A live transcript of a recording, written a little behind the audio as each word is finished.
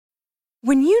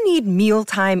When you need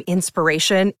mealtime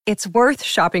inspiration, it's worth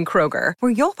shopping Kroger,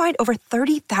 where you'll find over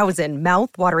 30,000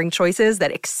 mouth-watering choices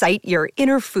that excite your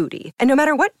inner foodie. And no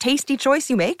matter what tasty choice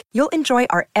you make, you'll enjoy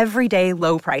our everyday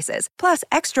low prices, plus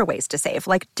extra ways to save,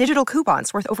 like digital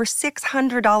coupons worth over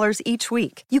 $600 each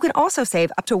week. You can also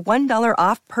save up to $1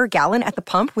 off per gallon at the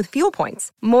pump with fuel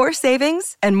points. More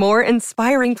savings and more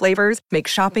inspiring flavors make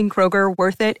shopping Kroger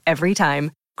worth it every time.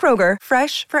 Kroger,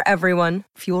 fresh for everyone.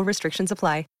 Fuel restrictions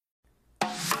apply.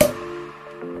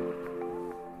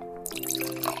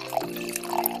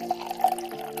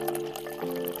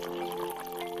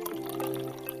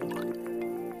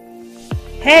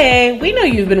 Hey, we know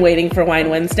you've been waiting for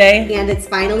Wine Wednesday. And it's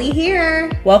finally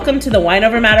here. Welcome to the Wine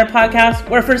Over Matter podcast,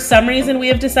 where for some reason we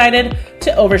have decided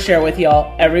to overshare with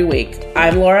y'all every week.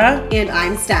 I'm Laura. And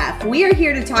I'm Steph. We are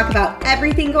here to talk about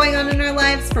everything going on in our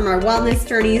lives, from our wellness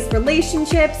journeys,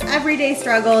 relationships, everyday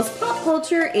struggles, pop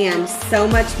culture, and so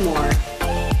much more.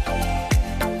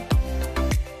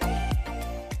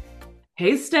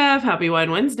 Hey, Steph. Happy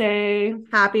Wine Wednesday.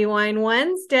 Happy Wine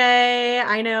Wednesday.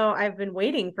 I know I've been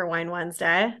waiting for Wine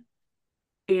Wednesday.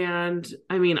 And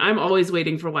I mean, I'm always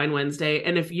waiting for Wine Wednesday.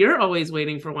 And if you're always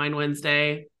waiting for Wine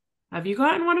Wednesday, have you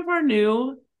gotten one of our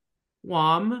new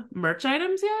WOM merch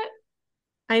items yet?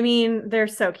 I mean, they're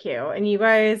so cute. And you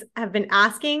guys have been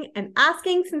asking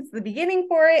since the beginning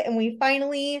for it. And we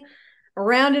finally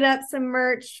rounded up some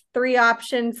merch, 3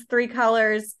 options, 3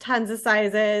 colors, tons of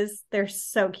sizes. They're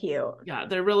so cute. Yeah,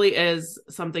 there really is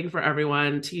something for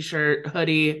everyone. T-shirt,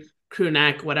 hoodie, crew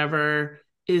neck, whatever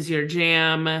is your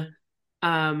jam.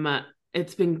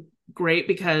 It's been great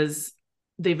because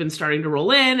they've been starting to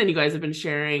roll in and you guys have been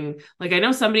sharing. Like, I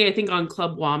know somebody, I think on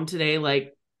Club WOM today,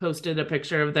 like posted a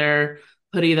picture of their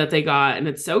hoodie that they got, and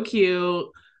it's so cute.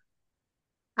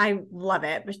 I love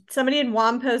it. Somebody in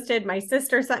WOM posted, my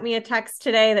sister sent me a text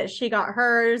today that she got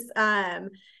hers.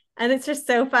 And it's just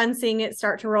so fun seeing it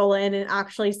start to roll in and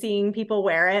actually seeing people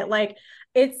wear it. Like,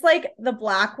 it's like the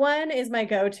black one is my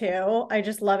go-to. I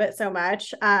just love it so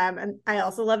much. And I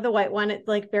also love the white one. It's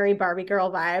like very Barbie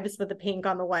girl vibes with the pink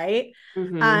on the white.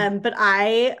 Mm-hmm. But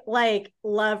I like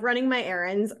love running my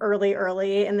errands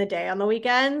early in the day on the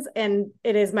weekends. And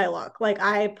it is my look. Like,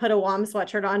 I put a WOM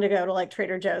sweatshirt on to go to like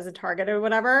Trader Joe's and Target or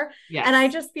whatever. Yes. And I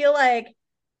just feel like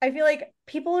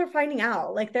people are finding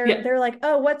out, like they're like,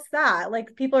 oh, what's that?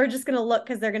 Like, people are just going to look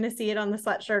because they're going to see it on the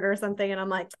sweatshirt or something. And I'm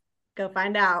like, go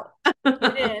find out.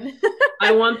 Get in.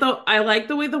 I like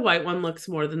the way the white one looks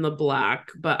more than the black,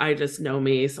 but I just know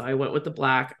me. So I went with the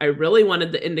black. I really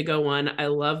wanted the indigo one. I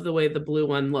love the way the blue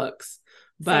one looks,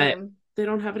 but They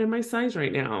don't have it in my size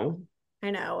right now. I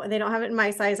know. They don't have it in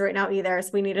my size right now either. So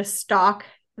we need to stalk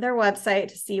their website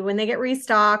to see when they get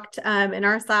restocked in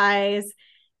our size.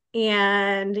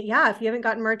 And yeah, if you haven't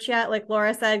gotten merch yet, like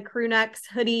Laura said, crew necks,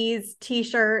 hoodies,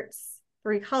 t-shirts,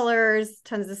 3 colors,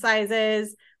 tons of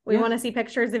sizes. We want to see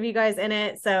pictures of you guys in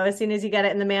it. So as soon as you get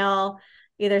it in the mail,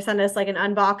 either send us like an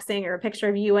unboxing or a picture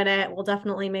of you in it. We'll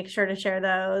definitely make sure to share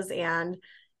those. And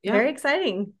very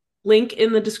exciting. Link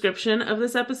in the description of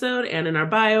this episode and in our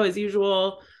bio as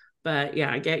usual. But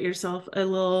yeah, get yourself a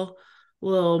little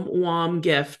WOM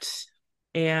gift.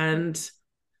 And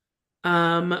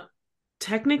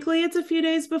technically it's a few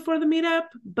days before the meetup,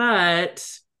 but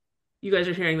you guys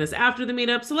are hearing this after the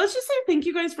meetup. So let's just say thank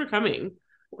you guys for coming.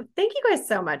 Thank you guys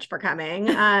so much for coming.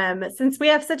 Since we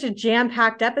have such a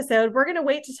jam-packed episode, we're going to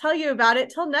wait to tell you about it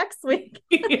till next week.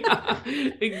 Yeah,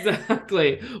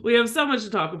 exactly. We have so much to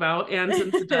talk about. And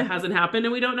since it hasn't happened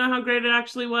and we don't know how great it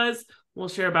actually was, we'll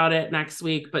share about it next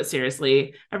week. But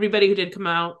seriously, everybody who did come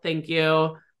out, thank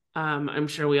you. I'm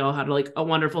sure we all had like a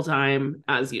wonderful time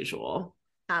as usual.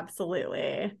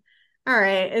 Absolutely. All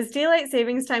right. Is daylight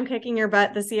savings time kicking your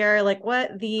butt this year? Like,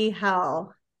 what the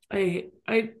hell?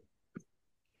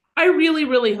 I really,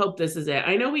 really hope this is it.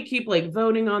 I know we keep like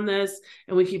voting on this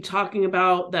and we keep talking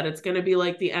about that it's going to be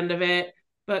like the end of it,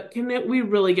 but we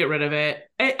really get rid of it?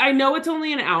 I know it's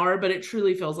only an hour, but it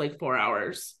truly feels like 4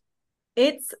 hours.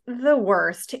 It's the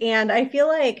worst. And I feel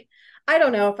like, I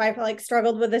don't know if I've like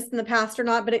struggled with this in the past or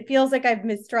not, but it feels like I've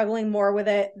been struggling more with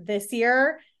it this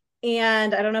year.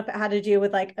 And I don't know if it had to do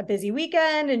with like a busy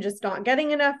weekend and just not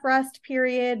getting enough rest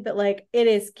period, but like it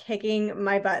is kicking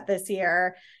my butt this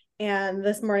year. And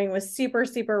this morning was super,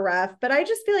 super rough. But I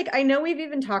just feel like, I know we've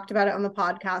even talked about it on the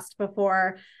podcast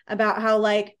before about how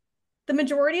like the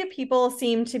majority of people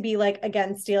seem to be like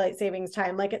against daylight savings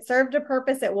time. Like, it served a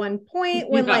purpose at one point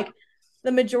when like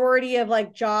the majority of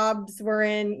like jobs were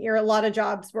in, a lot of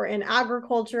jobs were in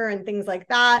agriculture and things like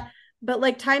that. But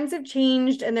like times have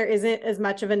changed and there isn't as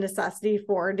much of a necessity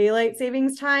for daylight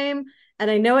savings time. And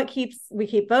I know we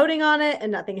keep voting on it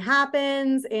and nothing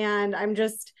happens. And I'm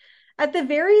just, at the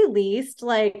very least,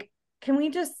 like, can we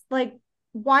just like,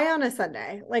 why on a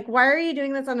Sunday? Like, why are you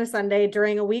doing this on a Sunday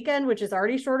during a weekend, which is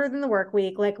already shorter than the work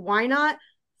week? Like, why not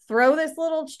throw this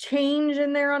little change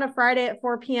in there on a Friday at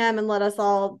 4 p.m. and let us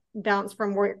all bounce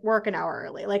from work an hour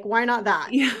early? Like, why not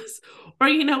that? Yes. Or,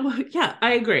 you know what? Yeah,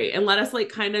 I agree. And let us like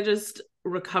kind of just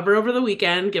recover over the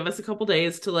weekend, give us a couple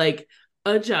days to like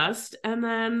adjust, and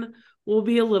then we'll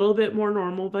be a little bit more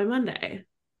normal by Monday.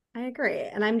 I agree.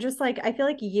 And I'm just like, I feel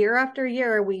like year after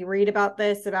year, we read about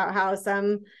this, about how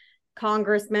some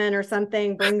congressman or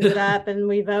something brings it up and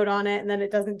we vote on it and then it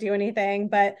doesn't do anything.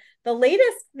 But the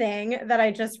latest thing that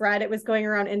I just read, it was going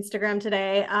around Instagram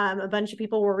today. A bunch of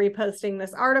people were reposting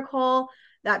this article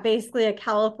that basically a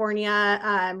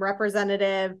California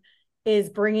representative is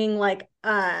bringing like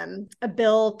a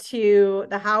bill to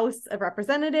the House of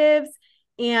Representatives.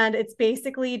 And it's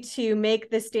basically to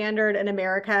make the standard in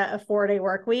America a 4-day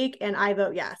work week. And I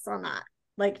vote yes on that,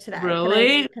 like today.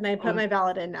 Really? Can I put my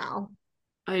ballot in now?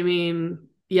 I mean,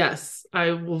 yes,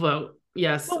 I will vote.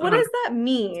 Yes. But what does that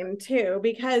mean too?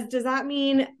 Because does that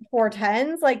mean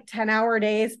 4/10s, like 10-hour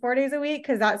days, 4 days a week?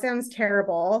 Because that sounds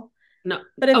terrible. No.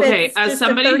 But if okay, it's just a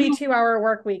 32-hour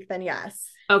work week, then yes.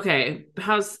 Okay.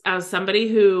 As somebody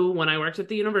who, when I worked at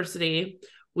the university,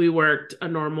 we worked a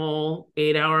normal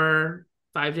 8-hour,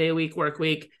 5-day a week work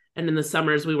week. And in the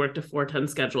summers, we worked a 4/10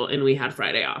 schedule and we had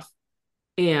Friday off.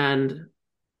 And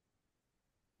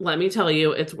let me tell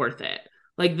you, it's worth it.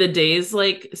 Like the days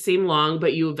like seem long,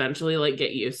 but you eventually like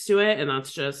get used to it. And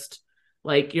that's just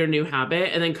like your new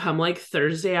habit. And then come like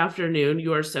Thursday afternoon,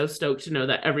 you are so stoked to know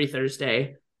that every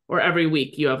Thursday or every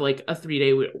week you have like a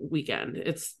 3-day weekend.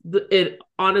 It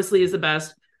honestly is the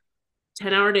best.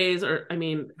 10-hour days, or I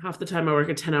mean, half the time I work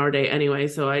a 10-hour day anyway,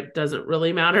 so it doesn't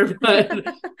really matter. But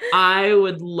I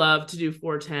would love to do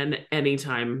 4/10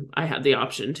 anytime I had the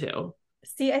option to.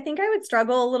 See, I think I would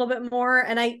struggle a little bit more.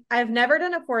 And I've never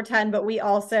done a 4/10, but we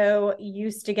also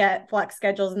used to get flex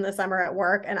schedules in the summer at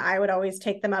work. And I would always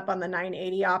take them up on the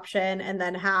 980 option and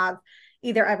then have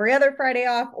either every other Friday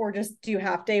off or just do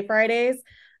half day Fridays.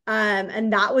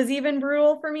 And that was even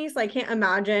brutal for me. So I can't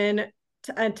imagine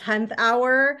a 10th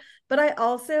hour, but I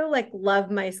also like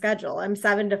love my schedule. I'm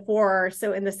 7 to 4.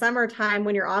 So in the summertime,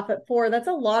 when you're off at 4, that's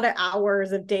a lot of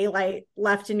hours of daylight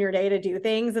left in your day to do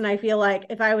things. And I feel like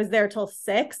if I was there till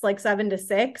 6, like 7 to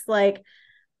 6, like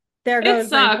there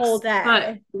goes my whole day.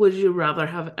 But would you rather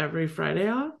have every Friday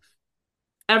off?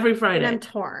 Every Friday. And I'm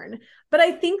torn. But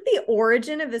I think the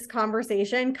origin of this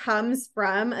conversation comes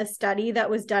from a study that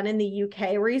was done in the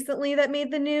UK recently that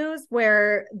made the news,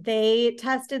 where they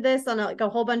tested this on a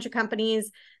whole bunch of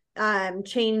companies,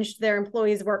 changed their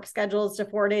employees' work schedules to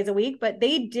 4 days a week, but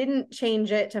they didn't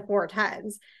change it to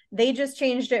 4/10s. They just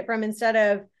changed it from, instead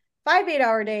of 5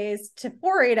 8-hour days to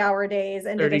 4 8-hour days,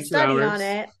 and did a study on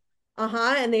it.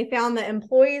 And they found that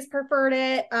employees preferred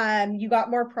it. You got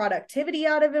more productivity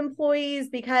out of employees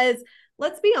because,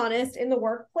 let's be honest, in the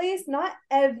workplace, not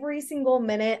every single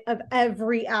minute of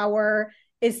every hour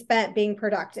is spent being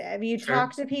productive. You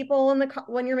talk to people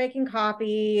when you're making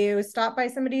coffee, you stop by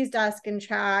somebody's desk and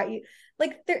chat.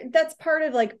 That's part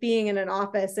of like being in an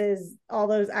office, is all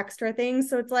those extra things.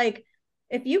 So it's like,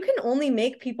 if you can only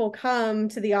make people come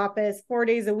to the office 4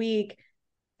 days a week,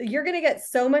 you're going to get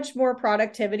so much more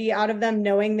productivity out of them,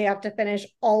 knowing they have to finish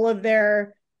all of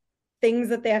their things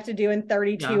that they have to do in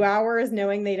 32 hours,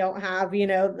 knowing they don't have,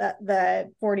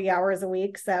 the 40 hours a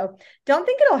week. So don't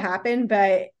think it'll happen.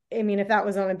 But I mean, if that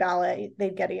was on a ballot,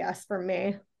 they'd get a yes from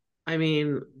me. I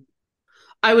mean,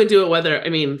 I would do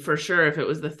it for sure if it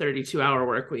was the 32-hour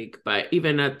work week, but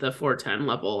even at the 4/10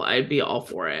 level, I'd be all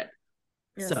for it.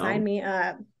 So sign me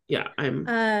up. Yeah,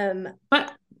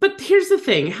 but here's the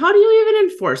thing. How do you even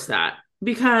enforce that?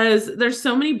 Because there's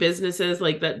so many businesses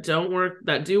like that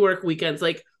do work weekends.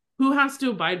 Like, who has to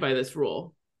abide by this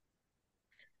rule?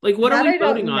 Like, what are we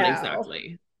voting on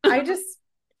exactly? I just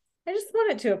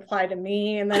want it to apply to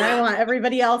me, and then I want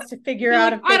everybody else to figure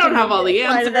out if I don't have all the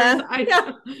answers.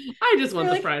 I just want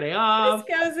the Friday off.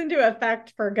 This goes into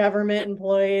effect for government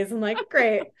employees. I'm like,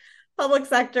 great, public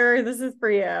sector, this is for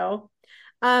you.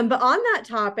 But on that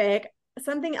topic,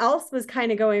 something else was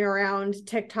kind of going around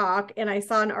TikTok, and I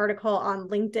saw an article on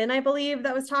LinkedIn, I believe,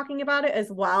 that was talking about it as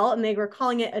well. And they were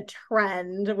calling it a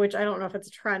trend, which I don't know if it's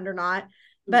a trend or not,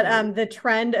 but the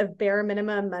trend of bare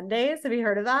minimum Mondays. Have you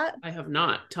heard of that? I have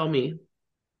not. Tell me.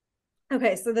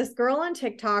 Okay. So this girl on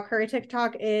TikTok, her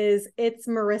TikTok is It's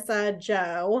Marissa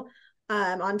Joe.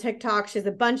 On TikTok, she has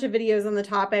a bunch of videos on the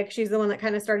topic. She's the one that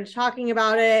kind of started talking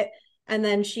about it. And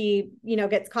then she,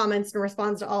 gets comments and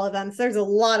responds to all of them. So there's a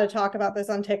lot of talk about this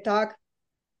on TikTok.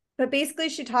 But basically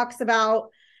she talks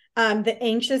about the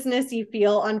anxiousness you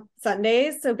feel on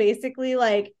Sundays. So basically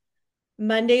like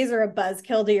Mondays are a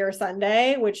buzzkill to your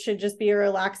Sunday, which should just be a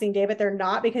relaxing day, but they're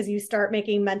not, because you start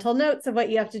making mental notes of what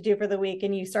you have to do for the week,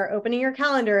 and you start opening your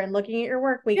calendar and looking at your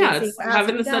work week and seeing it's what has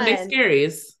having to be the Sunday done.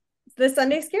 scaries. The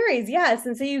Sunday scaries, yes.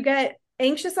 And so you get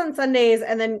anxious on Sundays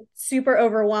and then super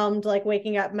overwhelmed, like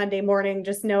waking up Monday morning,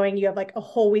 just knowing you have like a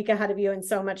whole week ahead of you and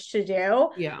so much to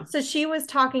do. Yeah. So she was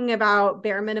talking about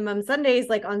bare minimum Sundays.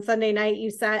 Like on Sunday night,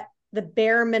 you set the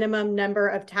bare minimum number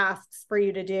of tasks for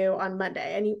you to do on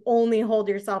Monday, and you only hold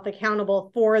yourself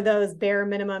accountable for those bare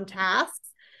minimum tasks.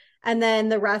 And then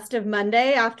the rest of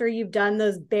Monday, after you've done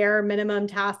those bare minimum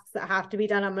tasks that have to be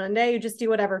done on Monday, you just do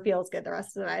whatever feels good the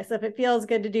rest of the day. So if it feels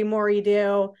good to do more, you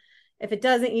do. If it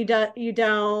doesn't, you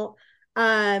don't.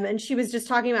 And she was just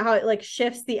talking about how it like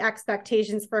shifts the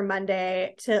expectations for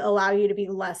Monday to allow you to be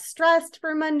less stressed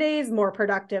for Mondays, more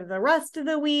productive the rest of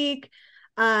the week.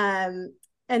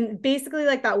 And basically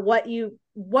like that,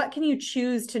 what can you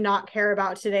choose to not care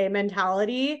about today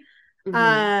mentality.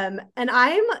 And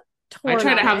I'm torn. I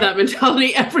try to have that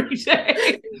mentality every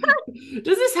day.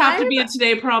 Does this have to be a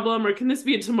today problem, or can this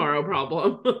be a tomorrow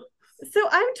problem? So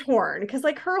I'm torn, because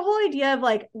like her whole idea of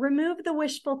like remove the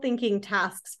wishful thinking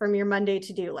tasks from your Monday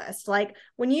to-do list. Like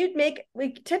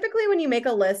typically when you make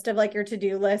a list of like your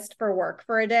to-do list for work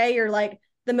for a day, you're like,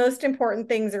 the most important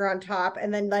things are on top.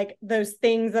 And then like those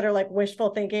things that are like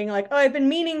wishful thinking, like, oh, I've been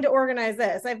meaning to organize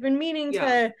this, I've been meaning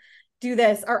to do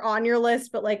this, are on your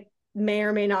list, but like may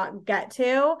or may not get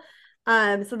to.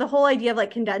 So the whole idea of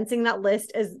like condensing that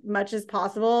list as much as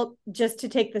possible just to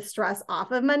take the stress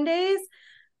off of Mondays.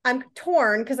 I'm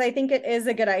torn, because I think it is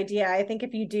a good idea. I think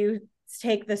if you do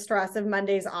take the stress of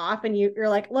Mondays off and you're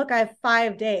like, look, I have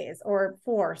 5 days or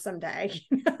 4 someday,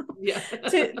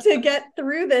 to get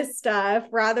through this stuff,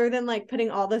 rather than like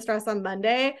putting all the stress on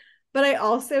Monday. But I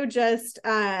also just,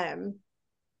 I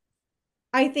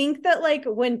think that like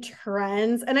when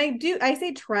trends, and I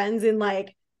say trends in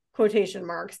like quotation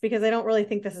marks, because I don't really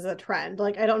think this is a trend.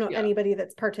 Like, I don't know anybody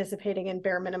that's participating in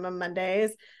bare minimum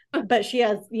Mondays, but she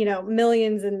has,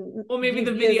 millions and maybe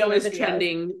the video is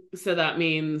trending, so that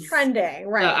means trending,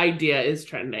 right? The idea is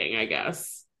trending, I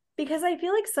guess. Because I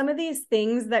feel like some of these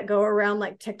things that go around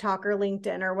like TikTok or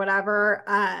LinkedIn or whatever,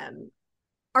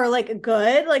 are like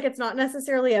good. Like, it's not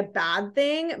necessarily a bad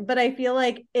thing, but I feel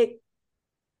like it,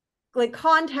 like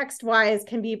context wise,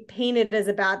 can be painted as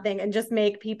a bad thing and just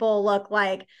make people look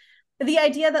like the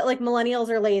idea that like millennials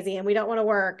are lazy and we don't want to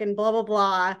work and blah, blah,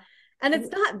 blah. And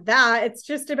it's not that. It's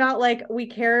just about like, we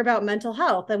care about mental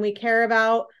health and we care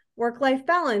about work-life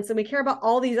balance and we care about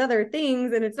all these other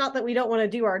things. And it's not that we don't want to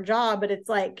do our job, but it's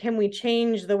like, can we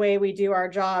change the way we do our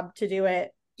job to do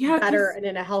it better and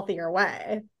in a healthier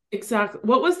way? Exactly.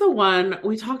 What was the one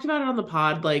we talked about it on the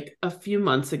pod like a few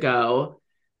months ago?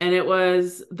 And it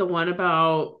was the one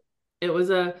about, it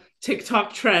was a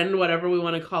TikTok trend, whatever we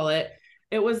want to call it.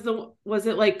 It was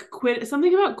it like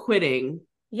something about quitting?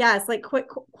 Yes, like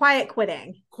quiet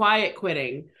quitting. Quiet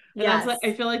quitting. And that's like,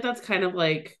 I feel like that's kind of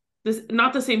like this,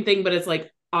 not the same thing, but it's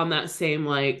like on that same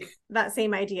like that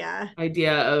same idea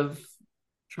of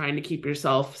trying to keep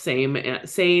yourself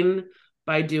sane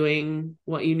by doing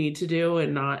what you need to do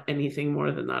and not anything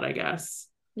more than that, I guess.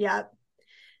 Yeah.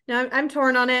 No, I'm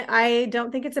torn on it. I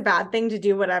don't think it's a bad thing to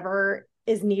do whatever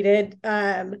is needed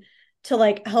to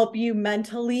like help you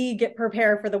mentally get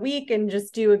prepared for the week and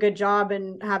just do a good job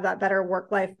and have that better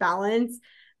work-life balance.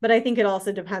 But I think it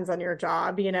also depends on your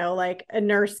job. Like a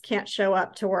nurse can't show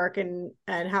up to work and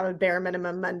have a bare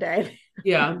minimum Monday.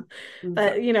 Yeah.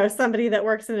 But, somebody that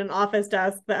works in an office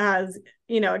desk that has,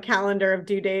 a calendar of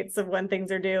due dates of when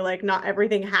things are due, like not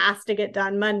everything has to get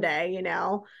done Monday,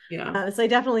 Yeah. So I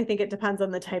definitely think it depends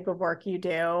on the type of work you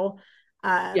do.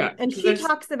 And she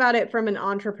talks about it from an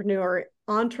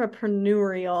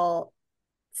entrepreneurial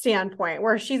standpoint,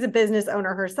 where she's a business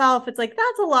owner herself. It's like,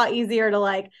 that's a lot easier to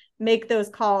like make those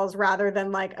calls rather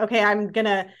than like, okay, I'm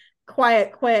gonna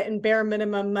quiet quit and bare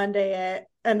minimum Monday it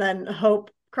and then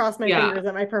cross my fingers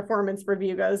that my performance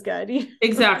review goes good.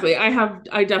 Exactly.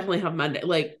 I definitely have Monday.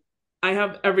 Like, I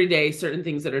have every day certain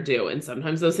things that are due, and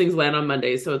sometimes those things land on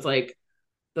Mondays. So it's like,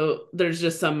 there's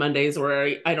just some Mondays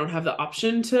where I don't have the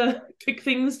option to pick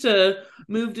things to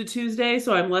move to Tuesday,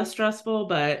 so I'm less stressful.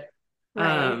 But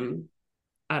I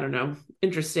don't know.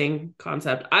 Interesting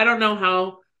concept. I don't know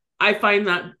how I find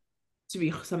that to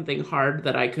be something hard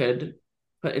that I could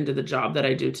put into the job that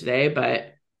I do today,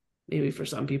 but maybe for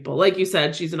some people, like you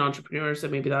said, she's an entrepreneur, so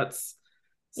maybe that's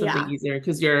something easier,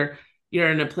 because you're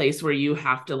in a place where you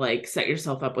have to like set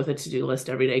yourself up with a to-do list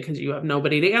every day because you have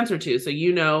nobody to answer to.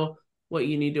 So what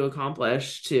you need to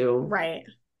accomplish to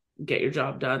get your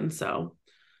job done. So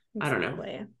I don't know.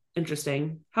 Exactly.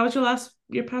 Interesting. How was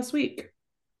your past week?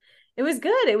 It was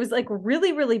good. It was like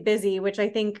really, really busy, which I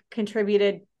think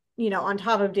contributed, on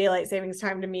top of daylight savings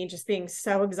time to me just being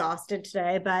so exhausted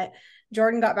today. But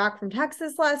Jordan got back from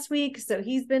Texas last week, so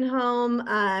he's been home.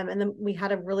 And then we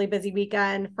had a really busy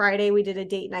weekend. Friday, we did a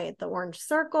date night at the Orange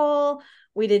Circle.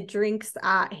 We did drinks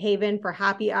at Haven for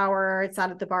happy hour,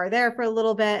 sat at the bar there for a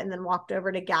little bit, and then walked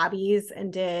over to Gabby's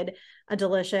and did a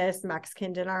delicious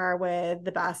Mexican dinner with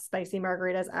the best spicy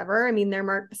margaritas ever. I mean,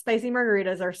 their spicy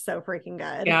margaritas are so freaking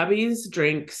good. Gabby's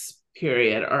drinks,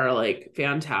 period, are like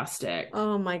fantastic.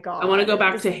 Oh my God. I want to go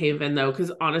back to Haven though,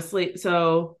 because honestly,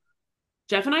 so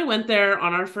Jeff and I went there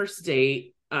on our first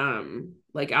date.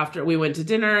 Like after we went to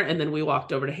dinner and then we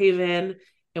walked over to Haven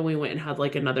and we went and had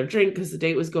like another drink because the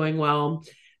date was going well.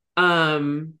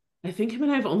 I think him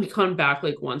and I have only gone back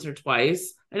like once or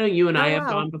twice. I know you and I have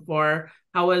gone before.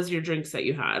 How was your drinks that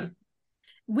you had?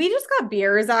 We just got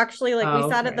beers actually. Like we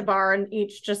sat at the bar and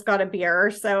each just got a beer.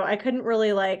 So I couldn't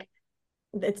really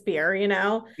it's beer,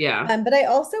 Yeah. But I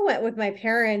also went with my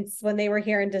parents when they were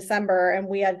here in December and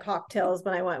we had cocktails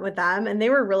when I went with them and they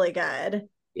were really good.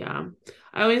 Yeah.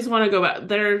 I always want to go back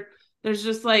there. There's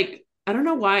just like, I don't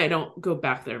know why I don't go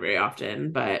back there very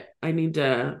often, but I need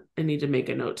to make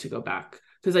a note to go back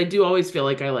because I do always feel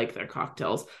like I like their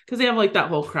cocktails because they have like that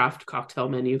whole craft cocktail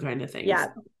menu kind of thing. Yeah.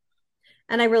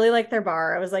 And I really like their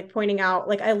bar. I was like pointing out,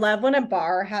 like, I love when a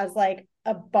bar has like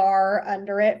a bar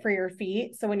under it for your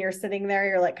feet. So when you're sitting there,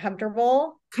 you're like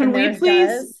comfortable. Can we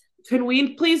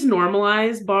please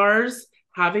normalize bars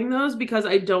having those? Because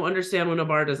I don't understand when a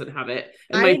bar doesn't have it.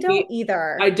 I don't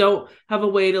either. I don't have a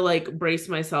way to like brace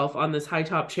myself on this high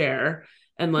top chair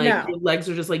and like your legs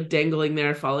are just like dangling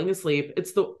there, falling asleep.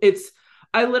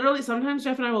 I literally sometimes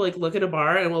Jeff and I will like look at a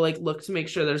bar and we'll like look to make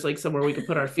sure there's like somewhere we can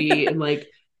put our feet and like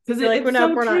because it's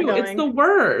so true. It's the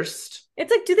worst.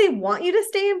 It's like, do they want you to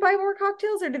stay and buy more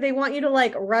cocktails or do they want you to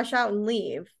like rush out and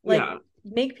leave? Like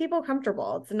make people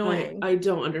comfortable. It's annoying. I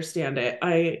don't understand it.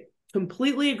 I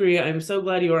completely agree. I'm so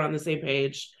glad you are on the same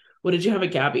page. What did you have at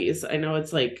Gabby's? I know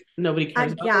it's like nobody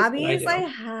cares about Gabby's. This, I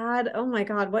had, oh my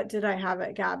God, what did I have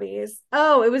at Gabby's?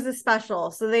 Oh, it was a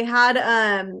special. So they had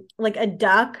like a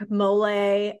duck mole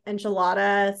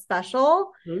enchilada special.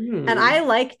 And I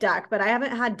like duck, but I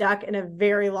haven't had duck in a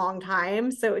very long time.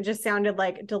 So it just sounded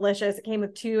like delicious. It came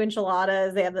with 2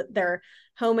 enchiladas. They have their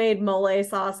homemade mole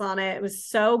sauce on it. It was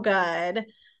so good.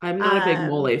 I'm not a big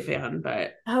mole fan,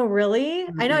 but oh really?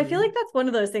 I know. I feel like that's one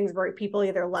of those things where people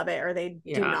either love it or they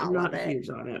do not love it. I'm not huge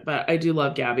on it, but I do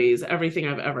love Gabby's. Everything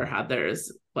I've ever had there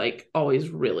is like always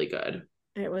really good.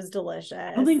 It was delicious.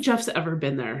 I don't think Jeff's ever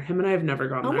been there. Him and I have never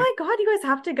gone there. Oh my God, you guys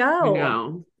have to go. I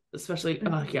know. Especially,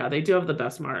 they do have the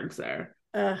best margs there.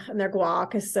 And their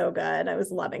guac is so good. I was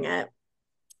loving it.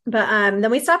 But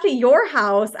then we stopped at your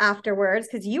house afterwards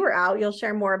because you were out. You'll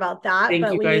share more about that.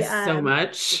 Thank you guys so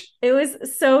much. It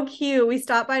was so cute. We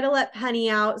stopped by to let Penny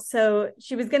out. So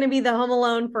she was going to be the home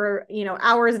alone for,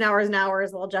 hours and hours and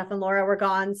hours while Jeff and Laura were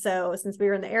gone. So since we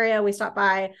were in the area, we stopped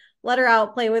by, let her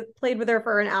out, played with her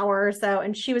for an hour or so.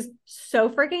 And she was so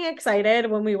freaking excited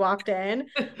when we walked in.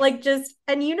 Like and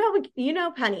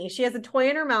Penny, she has a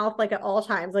toy in her mouth, like at all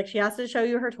times. Like she has to show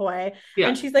you her toy. Yeah.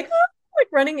 And she's like, like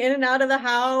running in and out of the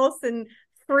house and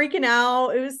freaking out.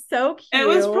 It was so cute. It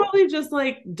was probably just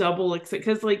like double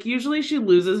because like usually she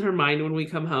loses her mind when we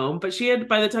come home, but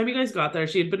by the time you guys got there,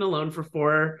 she had been alone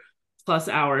for 4+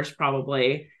 hours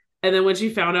probably. And then when she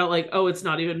found out like, oh, it's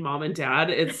not even mom and dad,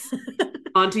 it's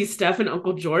Auntie Steph and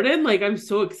Uncle Jordan. Like I'm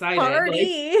so excited.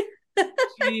 Party. Like,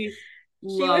 she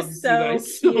was so you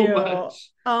guys so much.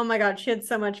 Oh my God, she had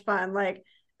so much fun. Like,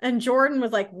 and Jordan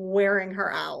was like wearing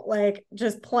her out, like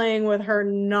just playing with her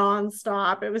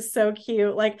nonstop. It was so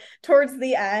cute. Like towards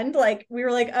the end, like we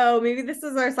were like, oh, maybe this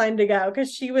is our sign to go.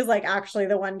 Cause she was like actually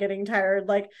the one getting tired.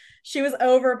 Like she was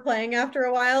over playing after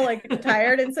a while, like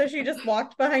tired. And so she just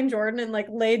walked behind Jordan and like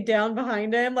laid down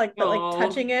behind him, like, but like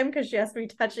touching him. Cause she has to be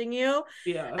touching you.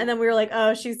 Yeah. And then we were like,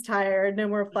 oh, she's tired. No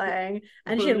more playing.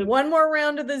 And she had one more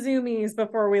round of the Zoomies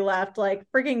before we left, like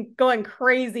freaking going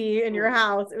crazy in your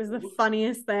house. It was the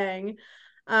funniest thing.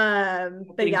 But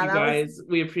thank you guys.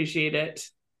 We appreciate it.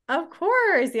 Of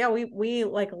course. Yeah, we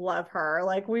like love her.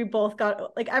 Like we both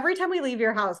got like every time we leave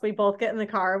your house, we both get in the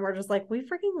car and we're just like, we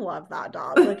freaking love that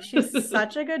dog. Like she's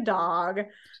such a good dog.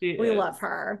 We love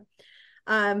her.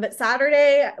 But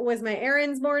Saturday was my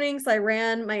errands morning, so I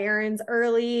ran my errands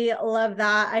early. Love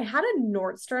that. I had a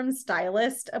Nordstrom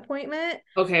stylist appointment.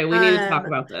 Okay, we need to talk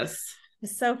about this. It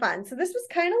was so fun. So this was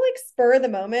kind of like spur of the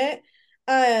moment.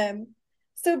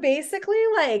 So basically,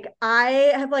 like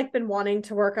I have like been wanting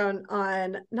to work on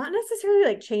not necessarily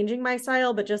like changing my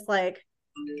style, but just like,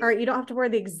 all right, you don't have to wear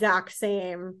the exact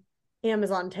same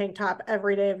Amazon tank top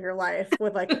every day of your life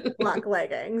with like black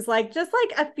leggings. Like just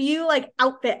like a few like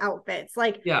outfits.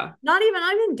 Like Yeah. not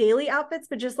even daily outfits,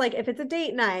 but just like if it's a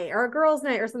date night or a girls'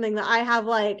 night or something, that I have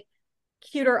like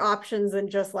cuter options than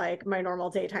just like my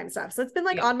normal daytime stuff. So it's been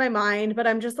like on my mind, but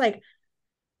I'm just like,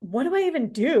 what do I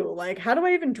even do? Like, how do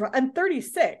I even draw? I'm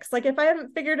 36. Like, if I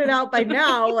haven't figured it out by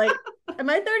now, like, am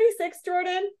I 36,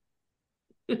 Jordan?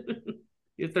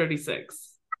 You're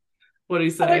 36. What do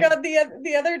you say? Oh my God.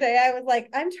 The other day I was like,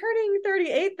 I'm turning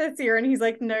 38 this year. And he's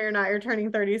like, no, you're not. You're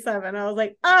turning 37. I was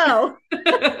like, oh.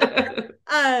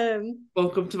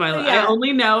 Welcome to my life. Yeah. I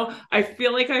only know, I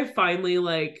feel like I finally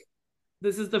like,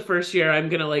 this is the first year I'm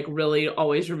gonna like really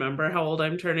always remember how old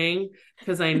I'm turning,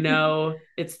 because I know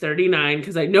it's 39,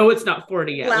 because I know it's not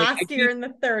 40 yet. Last year in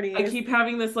the 30s. I keep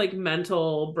having this like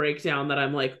mental breakdown that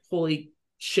I'm like, holy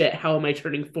shit, how am I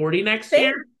turning 40 next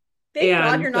year? Thank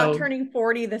God you're not turning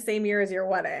 40 the same year as your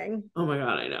wedding. Oh my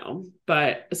God, I know.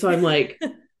 But so I'm like,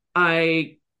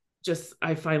 I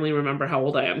finally remember how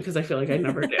old I am, because I feel like I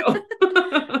never do.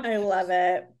 I love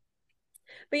it.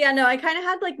 But yeah, no, I kind of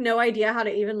had like no idea how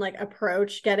to even like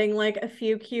approach getting like a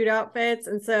few cute outfits.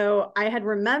 And so I had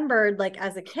remembered like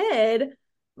as a kid,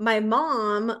 my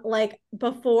mom, like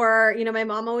before, you know, my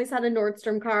mom always had a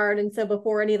Nordstrom card. And so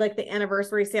before any like the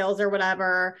anniversary sales or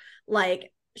whatever,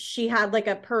 like she had like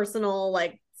a personal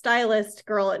like stylist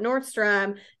girl at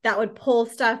Nordstrom that would pull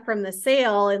stuff from the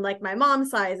sale in like my mom's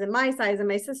size and my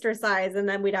sister's size. And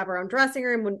then we'd have our own dressing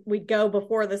room when we'd go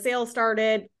before the sale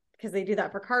started, because they do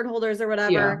that for card holders or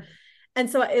whatever. Yeah. And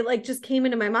so it like just came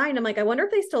into my mind. I'm like, I wonder if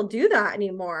they still do that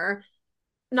anymore.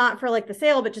 Not for like the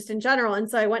sale, but just in general. And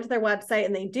so I went to their website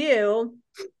and they do.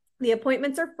 The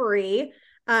appointments are free.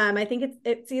 I think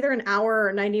it's either an hour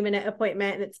or 90-minute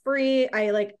appointment, and it's free.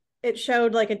 It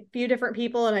showed like a few different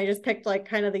people, and I just picked like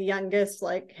kind of the youngest,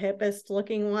 like hippest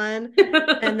looking one,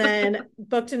 and then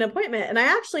booked an appointment. And I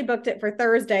actually booked it for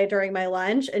Thursday during my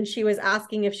lunch, and she was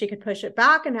asking if she could push it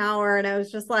back an hour. And I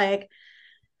was just like,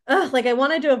 like I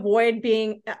wanted to avoid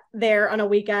being there on a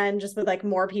weekend just with like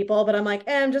more people, but I'm like,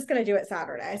 I'm just going to do it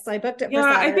Saturday. So I booked it for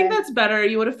Saturday. I think that's better.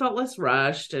 You would have felt less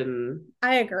rushed. And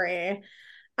I agree.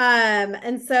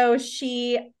 And so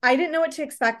I didn't know what to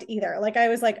expect either. Like, I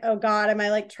was like, oh God, am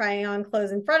I like trying on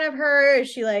clothes in front of her?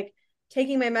 Is she like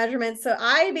taking my measurements? So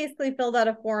I basically filled out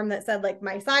a form that said like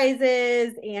my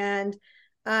sizes and,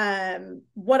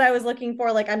 what I was looking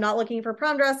for. Like, I'm not looking for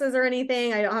prom dresses or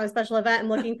anything. I don't have a special event. I'm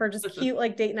looking for just cute,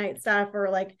 like date night stuff, or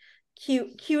like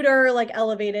cuter, like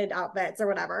elevated outfits or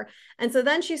whatever. And so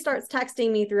then she starts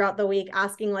texting me throughout the week,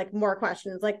 asking like more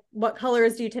questions, like what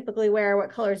colors do you typically wear?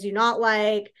 What colors do you not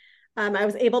like? I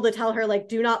was able to tell her, like,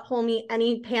 do not pull me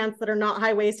any pants that are not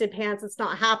high-waisted pants. It's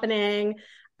not happening.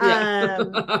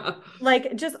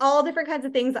 Like just all different kinds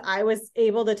of things that I was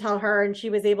able to tell her, and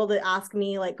she was able to ask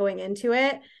me like going into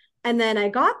it. And then I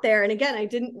got there, and again,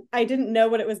 I didn't know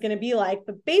what it was going to be like,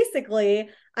 but basically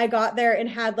I got there and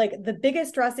had like the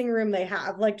biggest dressing room they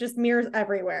have, like just mirrors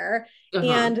everywhere.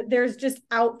 And there's just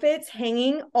outfits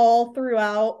hanging all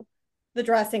throughout the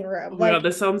dressing room. Oh my God,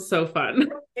 this sounds so fun.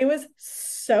 It was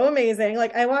so amazing.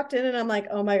 Like I walked in and I'm like,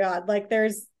 oh my God, like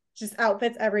there's just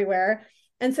outfits everywhere.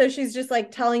 And so she's just like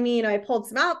telling me, you know, I pulled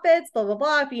some outfits, blah, blah,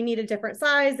 blah. If you need a different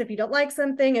size, if you don't like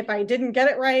something, if I didn't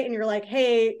get it right and you're like,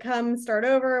 hey, come start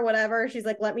over, whatever. She's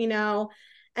like, let me know.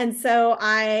 And so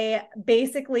I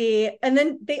basically, and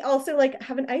then they also like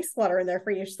have an ice water in there for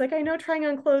you. She's like, I know trying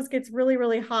on clothes gets really,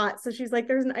 really hot. So she's like,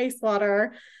 there's an ice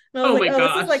water. And I was like,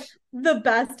 this is like the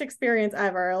best experience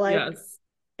ever. Like,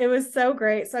 It was so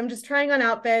great. So I'm just trying on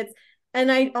outfits. And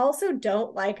I also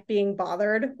don't like being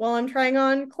bothered while I'm trying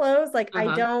on clothes. Like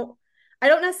I don't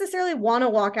necessarily want to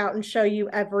walk out and show you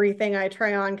everything I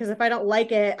try on, because if I don't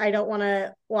like it, I don't want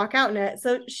to walk out in it.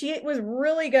 So she was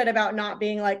really good about not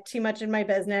being like too much in my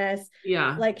business.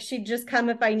 Yeah. Like she'd just come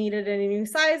if I needed a new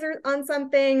size or on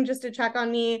something, just to check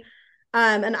on me.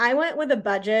 And I went with a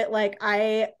budget. Like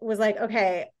I was like,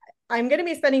 okay, I'm going to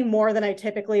be spending more than I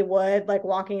typically would, like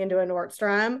walking into a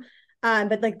Nordstrom.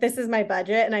 But like, this is my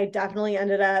budget. And I definitely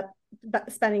ended up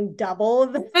spending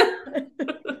double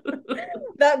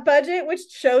that budget, which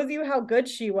shows you how good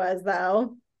she was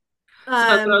though. So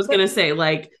that's what I was going to say.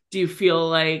 Like, do you feel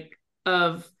like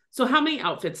so how many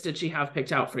outfits did she have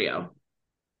picked out for you?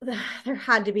 There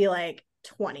had to be like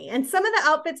 20. And some of the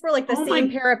outfits were like the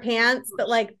same pair of pants, but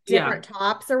like different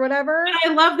tops or whatever. And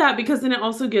I love that, because then it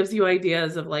also gives you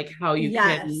ideas of like how you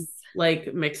can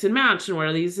like mix and match and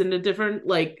wear these into different,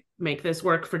 like make this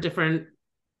work for different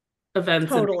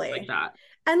events and things like that.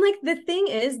 And like the thing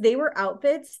is, they were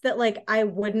outfits that like I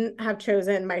wouldn't have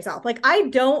chosen myself. Like I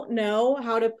don't know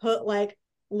how to put like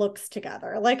looks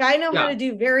together. Like I know how Yeah. to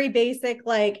do very basic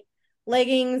like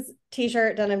leggings,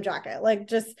 t-shirt, denim jacket. Like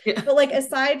just Yeah. but like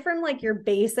aside from like your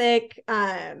basic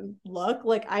look,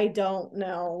 like I don't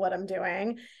know what I'm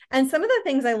doing. And some of the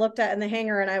things I looked at in the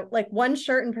hanger and I like one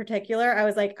shirt in particular, I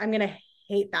was like, I'm gonna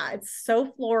hate that. It's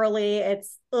so florally.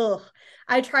 It's ugh.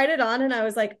 I tried it on and I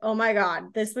was like, oh my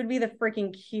God, this would be the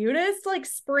freaking cutest like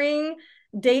spring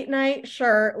date night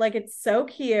shirt. Like it's so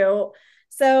cute.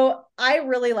 So I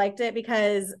really liked it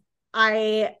because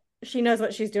she knows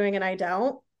what she's doing and I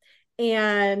don't.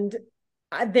 And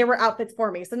they were outfits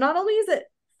for me. So not only is it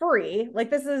free,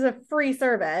 like this is a free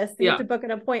service, you have to book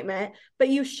an appointment, but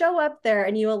you show up there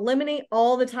and you eliminate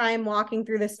all the time walking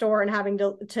through the store and having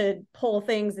to pull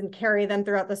things and carry them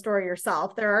throughout the store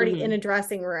yourself. They're already in a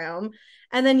dressing room.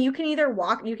 And then you can either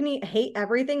hate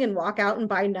everything and walk out and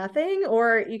buy nothing,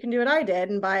 or you can do what I did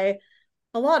and buy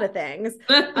a lot of things.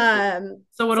 So what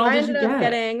so all I did you ended up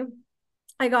get?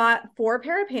 I got 4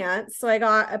 pair of pants. So I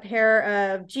got a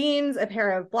pair of jeans, a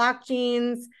pair of black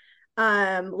jeans,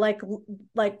 like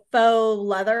faux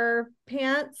leather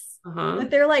pants, Uh-huh.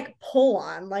 but they're like pull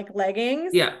on, like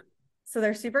leggings. Yeah. So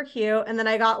they're super cute. And then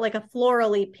I got like a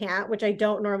florally pant, which I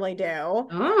don't normally do,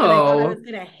 but I thought I was Oh.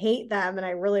 gonna hate them, and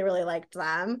I really, really liked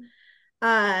them.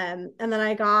 And then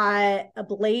I got a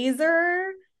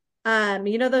blazer.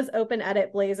 You know those open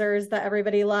edit blazers that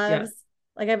everybody Yeah. loves?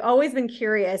 Like I've always been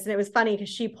curious, and it was funny because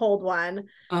she pulled one.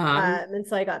 Uh-huh. And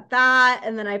so I got that,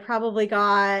 and then I probably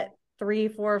got 3,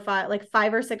 4, 5, like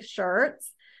 5 or 6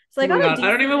 shirts. So Oh I my got a God. I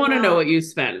don't decent even want to know amount. what you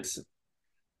spent.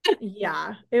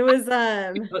 Yeah, it was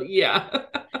Yeah.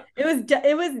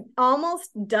 it was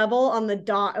almost double on the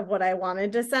dot of what I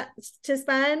wanted to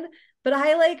spend, but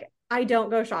I don't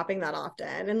go shopping that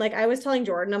often. And like I was telling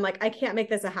Jordan, I'm like, I can't make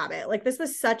this a habit. Like this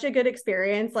was such a good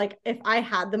experience. Like if I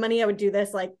had the money, I would do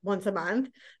this like once a month,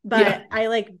 Yeah. but I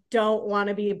like don't want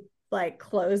to be like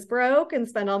clothes broke and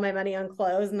spend all my money on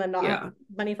clothes and then not have Yeah.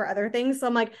 money for other things. So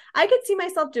I'm like, I could see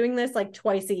myself doing this like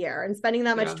twice a year and spending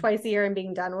that much Yeah. twice a year and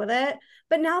being done with it.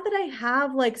 But now that I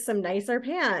have like some nicer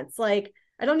pants, like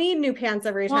I don't need new pants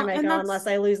every time Well, I and go unless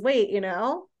that's I lose weight, you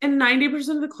know? and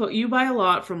 90% of the clothes you buy a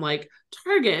lot from like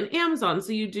Target and Amazon.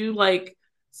 So you do like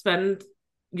spend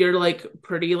you're like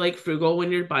pretty like frugal when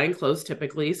you're buying clothes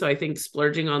typically. So I think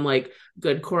splurging on like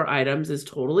good core items is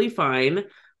totally fine.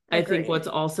 I think Agree. what's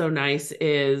also nice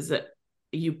is it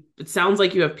sounds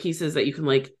like you have pieces that you can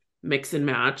like mix and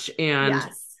match, and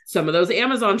Yes, some of those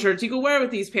Amazon shirts you can wear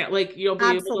with these pants. Like you'll be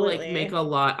able to like make absolutely. a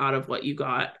lot out of what you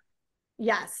got.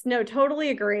 Yes, no, totally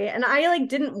agree. And I like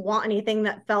didn't want anything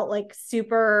that felt like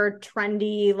super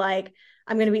trendy, like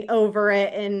I'm going to be over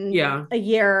it in Yeah. a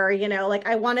year, you know, like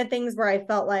I wanted things where I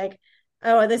felt like,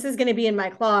 oh, this is going to be in my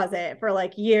closet for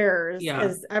like years Yeah.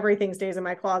 because everything stays in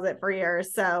my closet for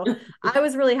years. So I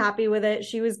was really happy with it.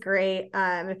 She was great.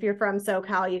 If you're from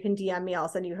SoCal, you can DM me. I'll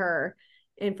send you her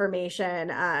information.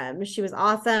 She was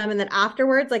awesome. And then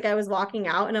afterwards, like I was walking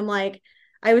out and I'm like,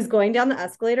 I was going down the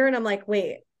escalator and I'm like,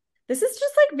 wait, this is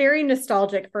just like very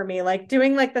nostalgic for me, like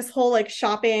doing like this whole like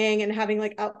shopping and having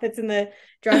like outfits in the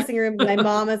dressing room. My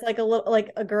mom is like a little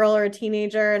like a girl or a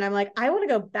teenager, and I'm like, I want to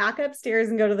go back upstairs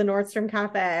and go to the Nordstrom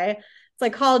Cafe. It's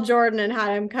like called Jordan and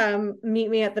had him come meet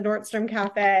me at the Nordstrom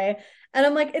Cafe. And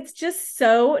I'm like, it's just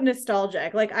so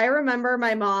nostalgic. Like I remember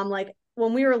my mom, like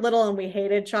when we were little and we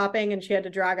hated shopping and she had to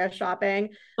drag us shopping,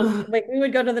 like we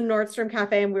would go to the Nordstrom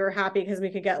Cafe and we were happy because we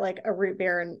could get like a root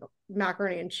beer and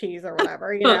macaroni and cheese or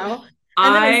whatever, you know?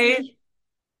 And then as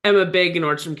I am a big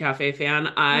Nordstrom Cafe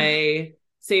fan.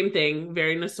 Same thing,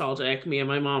 very nostalgic. Me and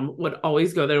my mom would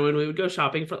always go there when we would go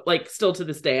shopping for like still to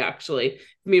this day, actually. If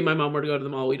me and my mom were to go to the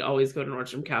mall, we'd always go to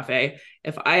Nordstrom Cafe.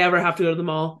 If I ever have to go to the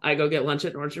mall, I go get lunch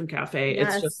at Nordstrom Cafe.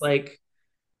 It's just yes, like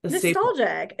a staple.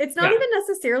 nostalgic. It's not Yeah. even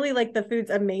necessarily like the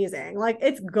food's amazing. Like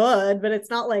it's good, but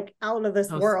it's not like out of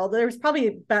this world. There's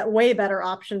probably way better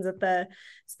options at the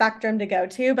Spectrum to go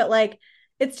to, but like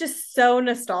it's just so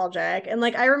nostalgic. And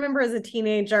like I remember as a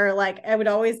teenager, like I would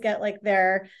always get like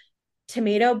their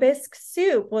tomato bisque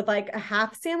soup with like a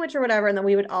half sandwich or whatever, and then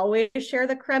we would always share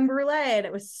the creme brulee, and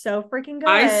it was so freaking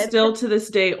I good. still to this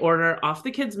day order off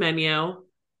the kids menu.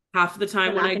 Half the The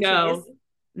time when mac I and cheese. go,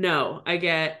 no, I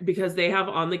get because they have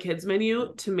on the kids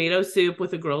menu tomato soup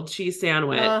with a grilled cheese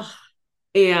sandwich. Ugh.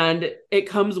 And it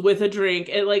comes with a drink.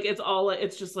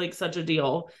 It's just like such a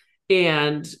deal.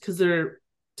 And because their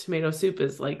tomato soup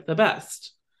is like the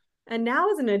best. And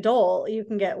now as an adult, you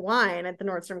can get wine at the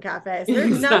Nordstrom Cafe. So there's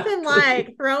Exactly. nothing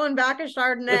like throwing back a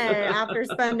Chardonnay after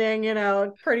spending, a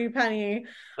pretty penny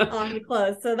on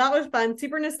clothes. So that was fun.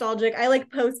 Super nostalgic. I like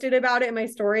posted about it in my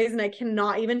stories, and I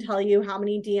cannot even tell you how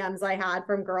many DMs I had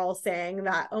from girls saying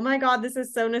that, oh my God, this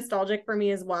is so nostalgic for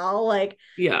me as well. Like,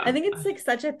 Yeah. I think it's like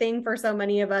such a thing for so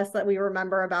many of us that we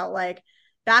remember about like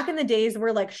back in the days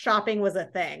where like shopping was a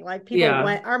thing. Like people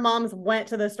our moms went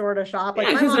to the store to shop.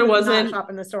 Like my mom does not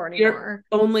shop in the store anymore.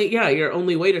 Your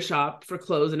only way to shop for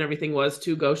clothes and everything was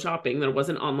to go shopping. There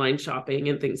wasn't online shopping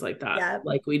and things like that,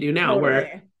 like we do now,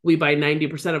 where we buy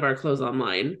 90% of our clothes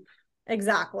online.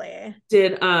 Exactly.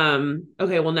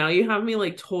 Okay, well now you have me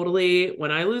like totally, when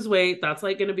I lose weight, that's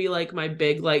like gonna be like my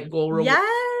big like goal reward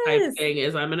type thing,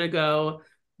 is I'm gonna go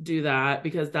do that,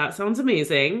 because that sounds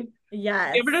amazing. Yes.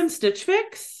 Have you ever done Stitch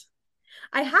Fix?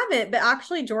 I haven't, but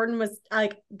actually Jordan was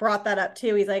like brought that up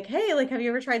too. He's like, hey, like, have you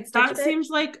ever tried Stitch Fix? That seems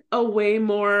like a way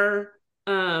more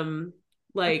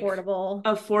like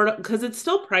affordable, because it's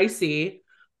still pricey,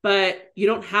 but you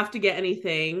don't have to get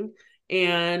anything,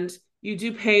 and you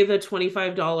do pay the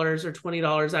 $25 or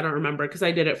 $20. I don't remember, because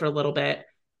I did it for a little bit.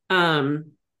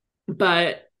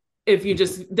 But if you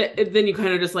just then you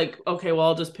kind of just like, okay, well,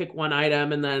 I'll just pick one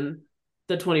item, and then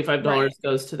the $25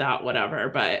 goes to that, whatever.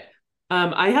 But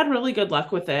I had really good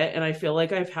luck with it, and I feel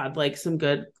like I've had like some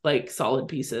good, like solid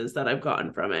pieces that I've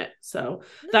gotten from it. So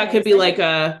that could be like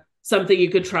something you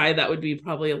could try that would be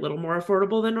probably a little more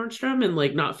affordable than Nordstrom, and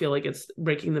like not feel like it's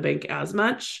breaking the bank as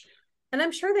much. And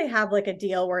I'm sure they have like a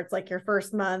deal where it's like your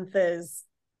first month is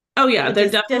they're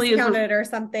definitely discounted or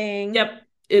something. Yep,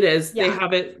 it is. They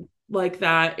have it like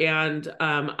that, and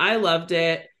I loved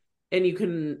it. And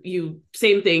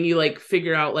same thing, you like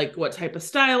figure out like what type of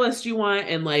stylist you want,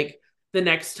 and like the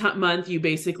next month you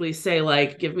basically say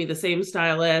like, give me the same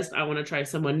stylist, I want to try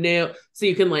someone new, so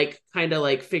you can like kind of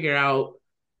like figure out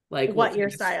like what your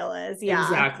style is.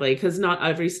 Exactly, because not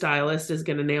every stylist is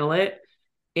going to nail it.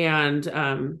 And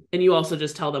you also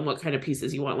just tell them what kind of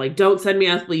pieces you want. Like, don't send me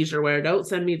athleisure wear, don't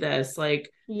send me this, like,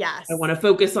 yes, I want to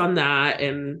focus on that.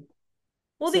 And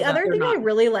well, the other thing I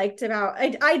really liked about,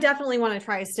 I definitely want to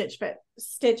try Stitch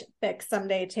Fix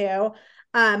someday too.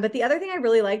 But the other thing I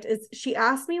really liked is she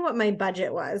asked me what my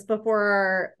budget was before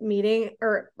our meeting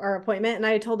or our appointment. And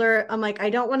I told her, I'm like, I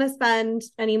don't want to spend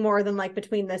any more than like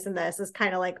between this and this is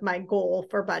kind of like my goal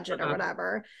for budget or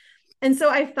whatever. And so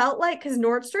I felt like, because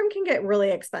Nordstrom can get really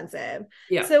expensive.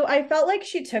 Yeah. So I felt like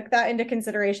she took that into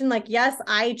consideration. Like, yes,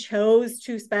 I chose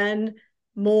to spend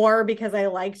more because I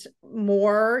liked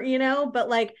more, but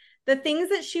like the things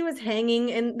that she was hanging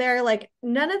in there, like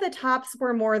none of the tops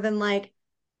were more than like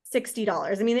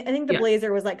 $60. I mean, I think the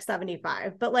blazer was like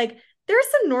 $75, but like there's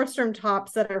some Nordstrom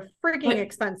tops that are freaking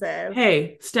expensive.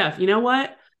 Hey, Steph, you know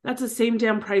what? That's the same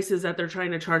damn prices that they're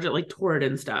trying to charge at like Torrid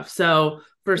and stuff. So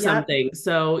for something,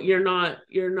 so you're not,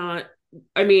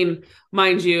 I mean,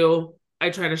 mind you, I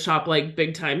try to shop like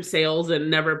big time sales and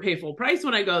never pay full price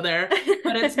when I go there,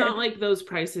 but it's not like those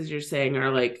prices you're saying are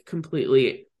like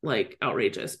completely like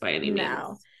outrageous by any means.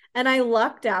 No. And I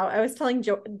lucked out. I was telling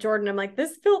Jordan, I'm like,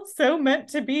 this felt so meant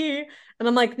to be. And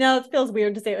I'm like, no, it feels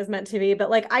weird to say it was meant to be, but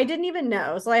like, I didn't even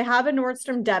know. So I have a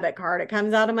Nordstrom debit card. It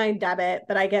comes out of my debit,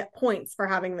 but I get points for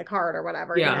having the card or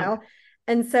whatever,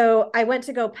 And so I went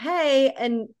to go pay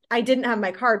and I didn't have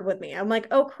my card with me. I'm like,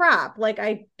 oh crap. Like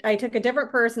I took a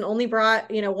different purse and only brought,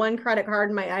 one credit card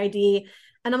and my ID.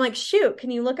 And I'm like, shoot, can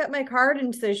you look at my card?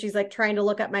 And so she's like trying to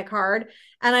look at my card.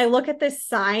 And I look at this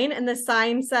sign, and the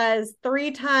sign says 3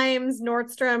 times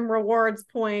Nordstrom rewards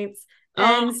points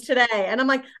ends today. And I'm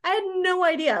like, I had no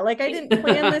idea. Like I didn't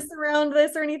plan this around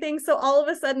this or anything. So all of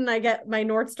a sudden I get my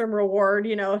Nordstrom reward,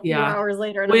 a few hours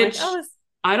later. And I'm like, oh,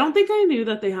 I don't think I knew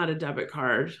that they had a debit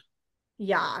card.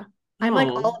 Yeah. I'm like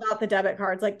all about the debit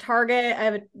cards. Like Target, I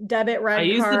have a debit red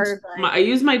card. I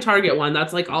use my Target one.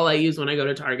 That's like all I use when I go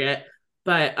to Target.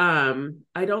 But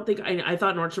I don't think I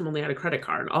thought Nordstrom only had a credit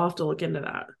card. I'll have to look into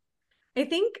that.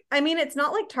 I mean, it's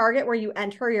not like Target where you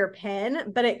enter your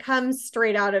PIN, but it comes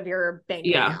straight out of your bank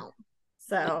account.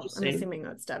 So I'm assuming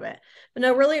that's debit. But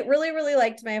no, really, really, really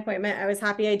liked my appointment. I was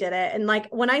happy I did it. And like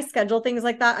when I schedule things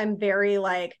like that, I'm very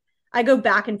like, I go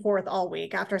back and forth all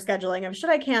week after scheduling of,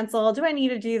 should I cancel? Do I need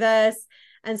to do this?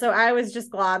 And so I was just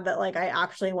glad that like I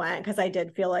actually went, because I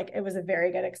did feel like it was a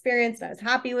very good experience and I was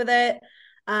happy with it.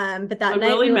 But that I'm night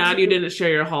really mad you didn't share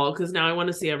your haul, because now I want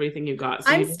to see everything you got.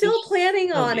 So I'm still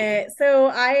planning on it. So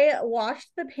I washed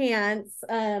the pants,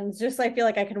 just so I feel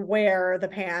like I can wear the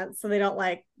pants so they don't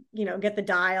like, get the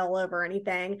dye all over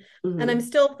anything. And I'm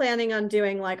still planning on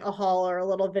doing like a haul or a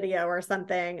little video or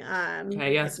something.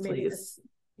 Okay, yes, like maybe please.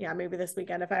 Maybe this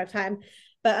weekend if I have time.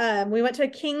 But we went to a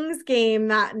Kings game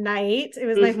that night. It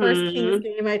was my first Kings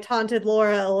game. I taunted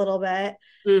Laura a little bit.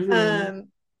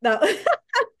 That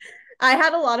I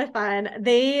had a lot of fun.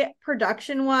 They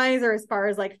production wise, or as far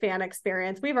as like fan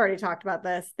experience, we've already talked about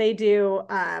this. They do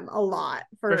a lot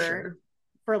for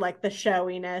like the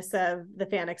showiness of the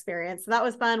fan experience. So that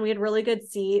was fun. We had really good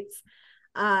seats.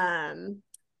 That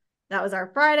was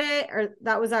our Friday, or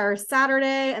that was our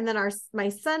Saturday, and then my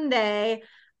Sunday.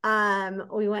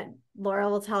 We went. Laura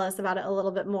will tell us about it a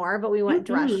little bit more, but we went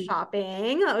dress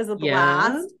shopping. That was a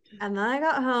blast. And then I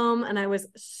got home and I was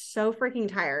so freaking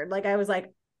tired. Like I was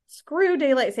like, screw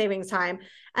daylight savings time.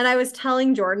 And I was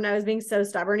telling Jordan I was being so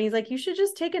stubborn. He's like, you should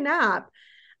just take a nap.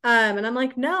 And I'm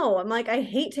like, no, I'm like, I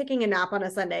hate taking a nap on a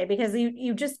Sunday because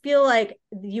you just feel like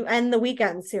you end the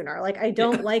weekend sooner. Like I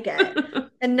don't like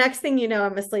it. And next thing you know,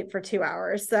 I'm asleep for 2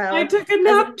 hours. So I took a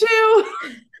nap too.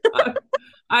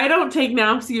 I don't take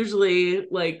naps usually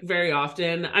like very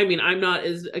often. I mean, I'm not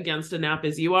as against a nap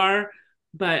as you are,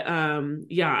 but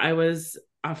I was,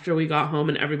 after we got home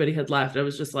and everybody had left, I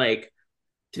was just like,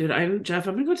 dude, Jeff,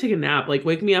 I'm gonna go take a nap. Like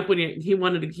wake me up when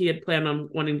he had planned on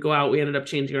wanting to go out. We ended up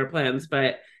changing our plans,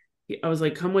 but I was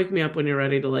like, come wake me up when you're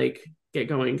ready to like get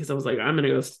going. Cause I was like, I'm gonna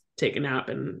go take a nap,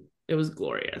 and it was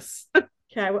glorious.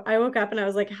 Okay, I woke up and I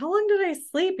was like, how long did I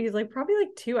sleep? He's like, probably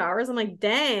like 2 hours. I'm like,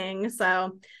 dang.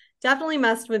 So definitely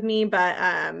messed with me, but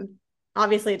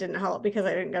obviously it didn't help because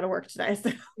I didn't go to work today.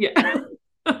 So yeah.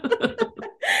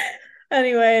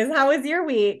 Anyways, how was your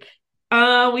week?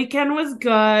 Weekend was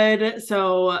good.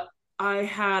 So I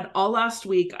had all last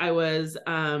week I was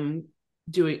on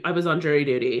jury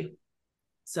duty.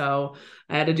 So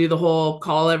I had to do the whole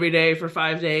call every day for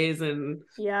 5 days and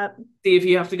see if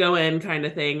you have to go in kind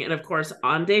of thing. And of course,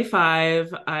 on day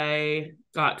 5, I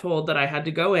got told that I had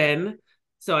to go in.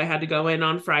 So I had to go in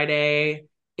on Friday,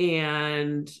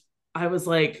 and I was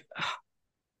like,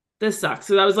 this sucks.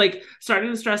 So I was like starting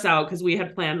to stress out because we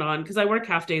had planned on, because I work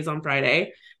half days on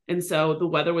Friday. And so the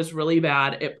weather was really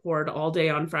bad. It poured all day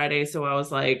on Friday. So I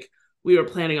was like, we were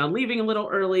planning on leaving a little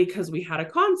early because we had a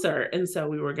concert. And so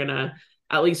we were going to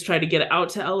at least try to get out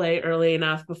to LA early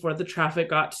enough before the traffic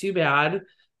got too bad. And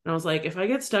I was like, if I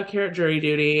get stuck here at jury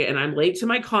duty and I'm late to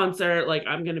my concert, like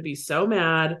I'm going to be so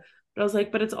mad. But I was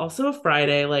like, but it's also a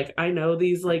Friday. Like I know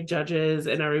these like judges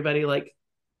and everybody, like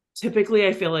typically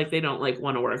I feel like they don't like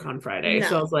want to work on Friday. No.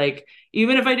 So I was like,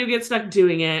 even if I do get stuck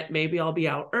doing it, maybe I'll be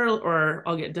out early or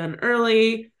I'll get done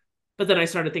early. But then I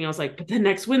started thinking, I was like, but then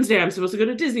next Wednesday I'm supposed to go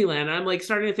to Disneyland. And I'm like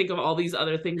starting to think of all these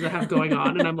other things I have going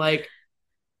on. And I'm like,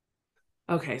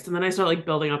 okay. So then I start like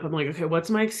building up. I'm like, okay, what's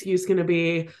my excuse going to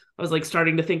be? I was like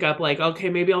starting to think up like, okay,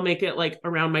 maybe I'll make it like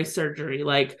around my surgery.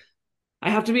 Like I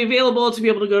have to be available to be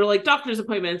able to go to like doctor's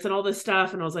appointments and all this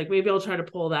stuff. And I was like, maybe I'll try to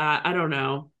pull that. I don't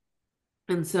know.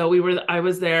 And so I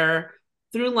was there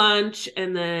through lunch,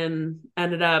 and then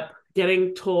ended up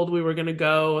getting told we were going to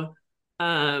go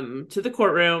to the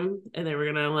courtroom, and they were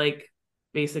going to like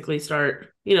basically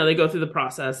start, they go through the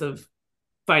process of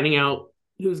finding out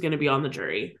who's going to be on the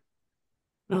jury.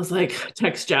 And I was like,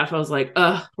 text Jeff. I was like,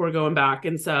 we're going back.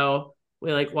 And so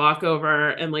we like walk over,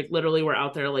 and like literally we're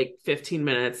out there like 15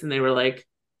 minutes, and they were like,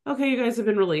 okay, you guys have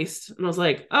been released. And I was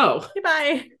like, oh,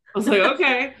 goodbye. I was like,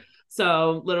 okay.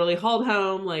 So literally hauled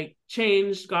home, like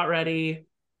changed, got ready.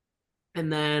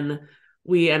 And then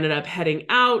we ended up heading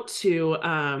out to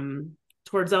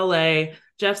towards LA.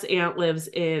 Jeff's aunt lives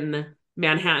in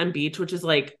Manhattan Beach, which is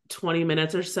like 20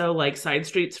 minutes or so, like side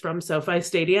streets from SoFi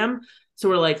Stadium. So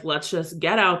we're like, let's just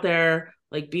get out there,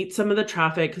 like beat some of the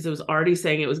traffic, because it was already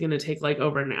saying it was going to take like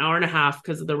over an hour and a half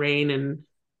because of the rain and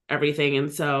everything.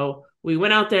 And so we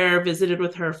went out there, visited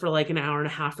with her for like an hour and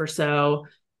a half or so.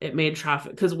 It made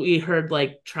traffic, because we heard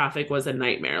like traffic was a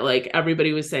nightmare. Like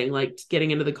everybody was saying like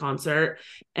getting into the concert,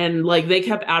 and like they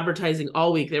kept advertising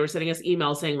all week. They were sending us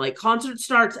emails saying like concert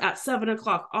starts at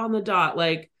 7:00 on the dot,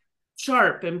 like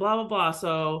sharp, and blah, blah, blah.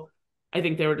 So I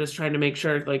think they were just trying to make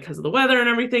sure, like, because of the weather and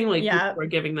everything, like people were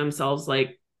giving themselves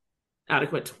like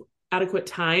adequate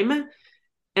time.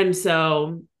 And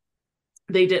so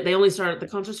the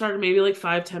concert started maybe like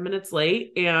 5-10 minutes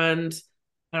late, and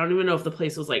I don't even know if the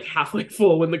place was like halfway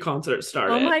full when the concert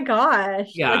started. Oh my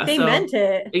gosh. Yeah. Like they meant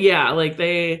it. Yeah. Like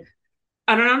I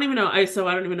don't even know. I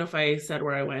don't even know if I said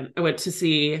where I went. I went to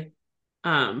see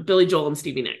Billy Joel and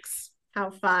Stevie Nicks. How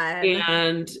fun.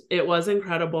 And it was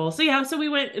incredible. So yeah, so we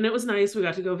went, and it was nice. We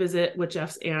got to go visit with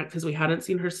Jeff's aunt, because we hadn't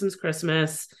seen her since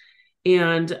Christmas,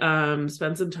 and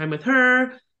spend some time with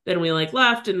her. Then we like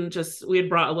left, and we had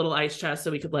brought a little ice chest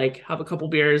so we could like have a couple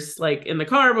beers like in the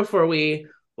car before we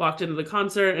walked into the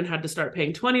concert, and had to start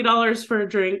paying $20 for a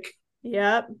drink.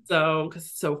 Yep. So, because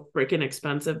it's so freaking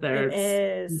expensive there, It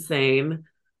it's is. insane.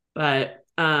 But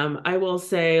I will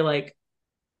say, like,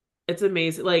 it's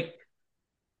amazing. Like,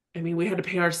 I mean, we had to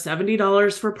pay our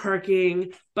 $70 for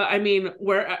parking, but I mean,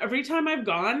 where every time I've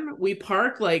gone, we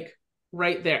park like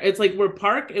right there. It's like we're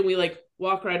park and we like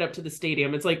walk right up to the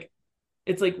stadium. It's like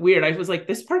weird. I was like,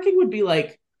 this parking would be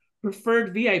like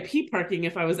preferred VIP parking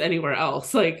if I was anywhere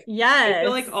else. Like, I feel Yes,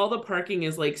 like all the parking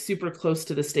is like super close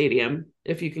to the stadium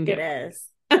if you can it get. is.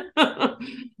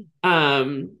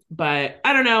 But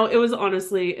I don't know. It was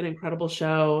honestly an incredible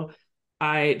show.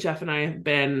 Jeff and I have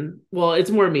been, well, it's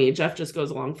more me. Jeff just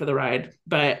goes along for the ride,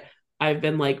 but I've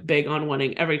been like big on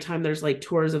wanting every time there's like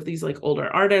tours of these like older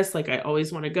artists, like I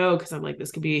always want to go because I'm like,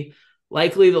 this could be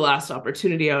likely the last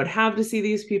opportunity I would have to see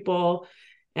these people.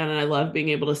 And I love being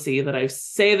able to see that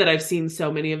I've seen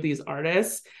so many of these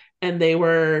artists, and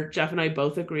Jeff and I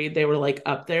both agreed they were like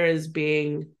up there as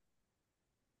being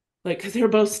like, because they were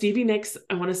both Stevie Nicks.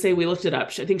 I want to say we looked it up.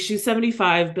 I think she's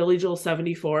 75, Billy Joel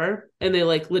 74, and they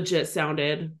like legit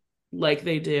sounded like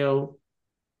they do,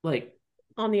 like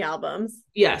On the albums.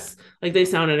 yes, like they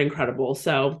sounded incredible.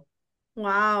 So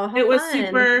Wow, how it was fun.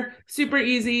 super, super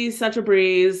easy, such a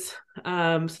breeze.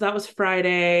 So that was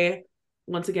Friday.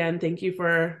 Once again, thank you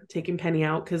for taking Penny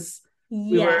out because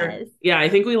Yes. yeah, I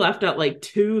think we left at like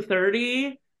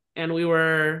 2:30 and we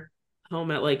were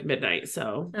home at like midnight.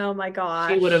 So Oh my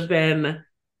she would have gosh. been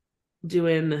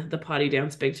doing the potty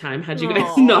dance big time had you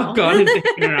guys not gone and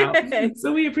taken her out. Aw.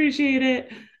 So we appreciate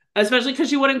it. Especially because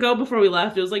she wouldn't go before we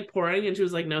left. It was like pouring and she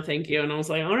was like, no, thank you. And I was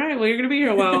like, all right, well, you're gonna be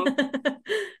here a while.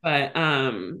 But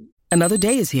Another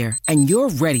day is here, and you're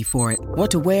ready for it.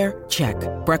 What to wear? Check.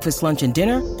 Breakfast, lunch, and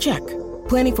dinner? Check.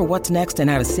 Planning for what's next and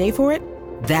how to save for it?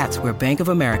 That's where Bank of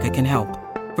America can help.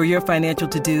 For your financial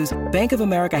to-dos, Bank of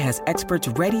America has experts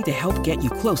ready to help get you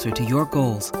closer to your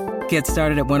goals. Get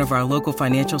started at one of our local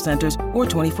financial centers or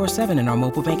 24/7 in our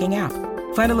mobile banking app.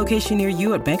 Find a location near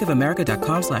you at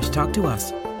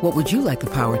bankofamerica.com/talktous. What would you like the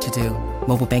power to do?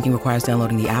 Mobile banking requires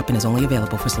downloading the app and is only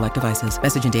available for select devices.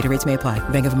 Message and data rates may apply.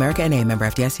 Bank of America NA, member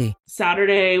FDIC.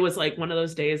 Saturday was like one of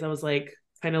those days I was like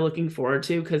kind of looking forward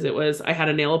to because I had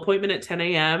a nail appointment at 10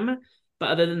 a.m. But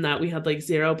other than that, we had like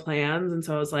zero plans. And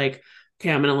so I was like,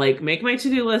 okay, I'm gonna like make my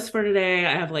to-do list for today.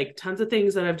 I have like tons of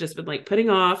things that I've just been like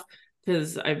putting off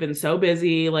because I've been so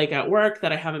busy like at work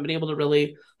that I haven't been able to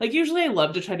really like usually I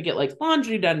love to try to get like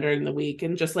laundry done during the week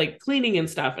and just like cleaning and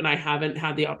stuff. And I haven't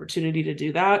had the opportunity to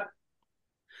do that.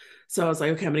 So I was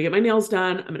like, okay, I'm gonna get my nails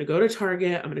done. I'm gonna go to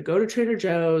Target. I'm gonna go to Trader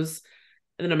Joe's.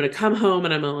 And then I'm gonna come home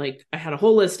and I'm gonna like, I had a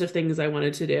whole list of things I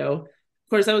wanted to do. Of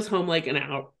course, I was home like an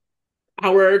hour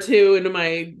or two into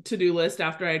my to-do list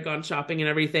after I had gone shopping and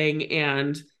everything.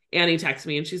 And Annie texted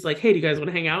me and she's like, hey, do you guys want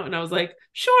to hang out? And I was like,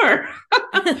 sure.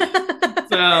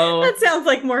 So That sounds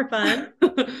like more fun.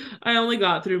 I only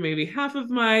got through maybe half of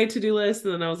my to-do list.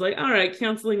 And then I was like, all right,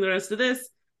 canceling the rest of this,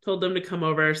 told them to come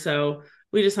over. So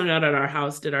we just hung out at our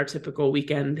house, did our typical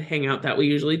weekend hangout that we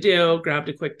usually do, grabbed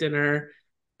a quick dinner.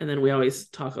 And then we always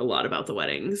talk a lot about the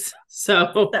weddings.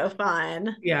 So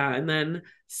Fun. yeah. And then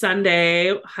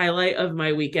Sunday, highlight of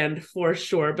my weekend for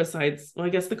sure, besides, well, I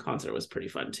guess the concert was pretty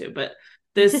fun too, but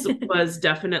this was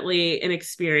definitely an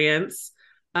experience.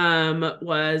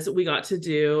 Was we got to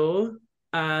do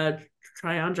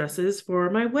try on dresses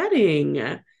for my wedding.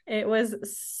 It was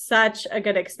such a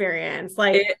good experience.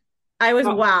 Like I was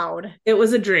wowed. It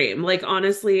was a dream. Like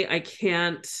honestly, I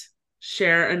can't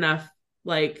share enough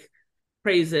like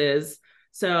praises.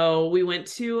 So we went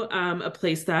to a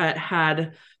place that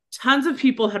had tons of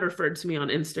people had referred to me on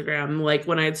Instagram. Like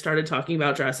when I had started talking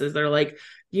about dresses, they're like,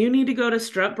 you need to go to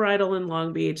Strut Bridal in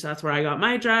Long Beach. That's where I got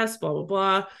my dress, blah, blah,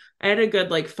 blah. I had a good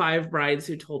like 5 brides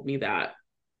who told me that.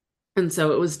 And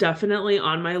so it was definitely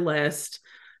on my list.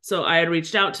 So I had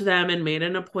reached out to them and made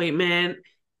an appointment.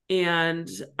 And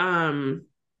I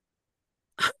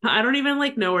don't even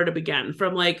like know where to begin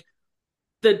from like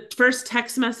the first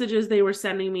text messages they were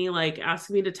sending me, like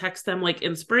asking me to text them like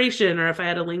inspiration or if I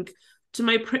had a link to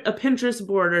a Pinterest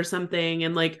board or something,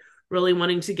 and like really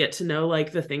wanting to get to know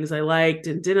like the things I liked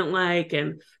and didn't like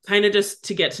and kind of just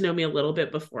to get to know me a little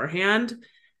bit beforehand.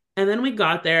 And then we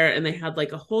got there and they had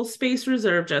like a whole space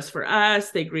reserved just for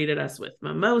us. They greeted us with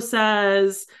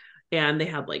mimosas and they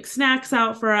had like snacks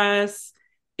out for us.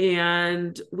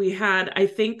 And we had, I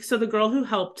think, so the girl who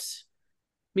helped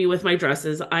me with my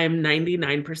dresses, I'm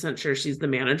 99% sure she's the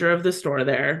manager of the store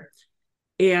there.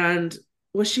 And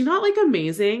was she not like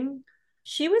amazing?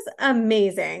 She was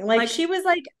amazing. Like she was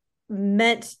like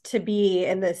meant to be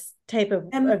in this type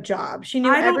of job. She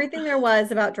knew everything there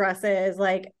was about dresses,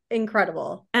 like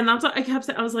incredible. And that's what I kept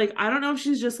saying. I was like, I don't know if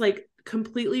she's just like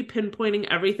completely pinpointing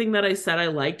everything that I said I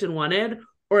liked and wanted,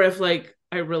 or if like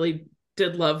I really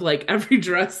did love like every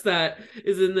dress that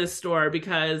is in this store,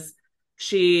 because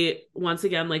she once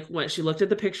again like when she looked at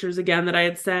the pictures again that I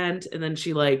had sent, and then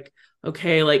she like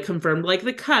like confirmed like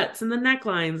the cuts and the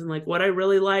necklines and like what I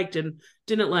really liked and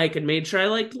didn't like, and made sure I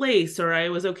liked lace or I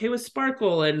was okay with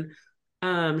sparkle. And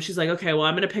she's like, okay, well,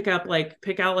 I'm gonna pick out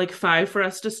like 5 for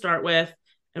us to start with,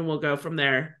 and we'll go from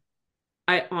there.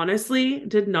 I honestly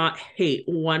did not hate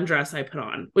one dress I put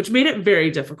on, which made it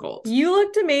very difficult. You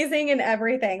looked amazing in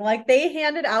everything. Like they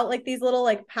handed out like these little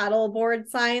like paddle board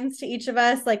signs to each of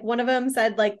us. Like one of them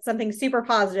said like something super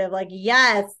positive, like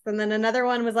yes. And then another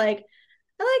one was like,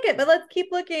 I like it, but let's keep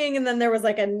looking. And then there was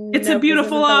like it's a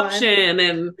beautiful option.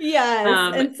 And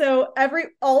yes. And so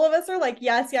all of us are like,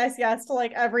 yes, yes, yes to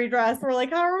like every dress. We're like,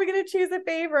 how are we going to choose a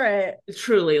favorite?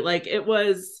 Truly, like it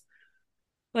was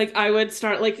like I would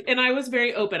start like, and I was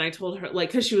very open. I told her like,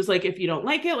 because she was like, if you don't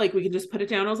like it, like we can just put it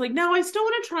down. I was like, no, I still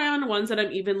want to try on ones that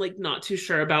I'm even like not too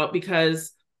sure about,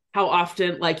 because how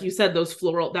often, like you said,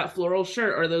 that floral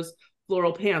shirt or those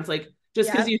floral pants, like just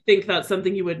because you think that's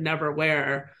something you would never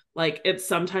wear, like it's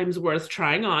sometimes worth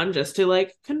trying on just to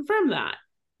like confirm that.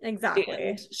 Exactly.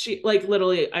 And she like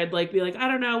literally I'd like be like, I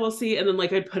don't know, we'll see. And then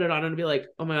like I'd put it on and be like,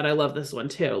 oh my God, I love this one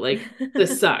too. Like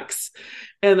this sucks.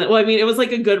 And then, well, I mean, it was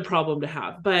like a good problem to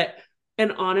have. But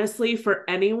and honestly, for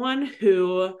anyone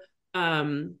who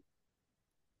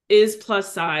is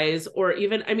plus size, or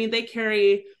even, I mean, they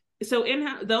carry, so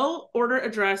they'll order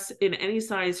a dress in any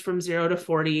size from 0 to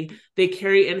 40. They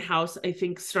carry in-house, I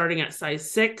think, starting at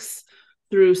size 6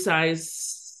 through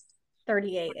size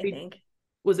 38, I think.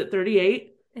 Was it 38?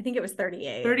 I think it was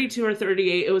 38. 32 or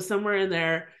 38. It was somewhere in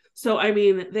there. So, I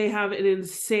mean, they have an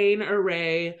insane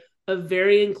array of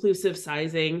very inclusive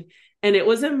sizing. And it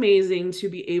was amazing to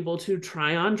be able to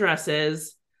try on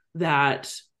dresses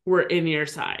that were in your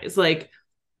size. Like,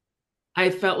 I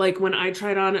felt like when I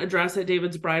tried on a dress at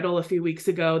David's Bridal a few weeks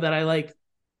ago that I like,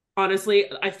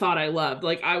 honestly, I thought I loved.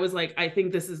 Like, I was like, I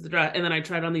think this is the dress. And then I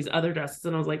tried on these other dresses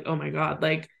and I was like, oh my God,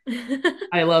 like,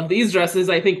 I love these dresses,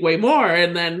 I think, way more.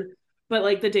 And then, but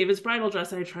like the David's Bridal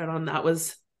dress I tried on, that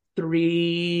was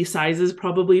 3 sizes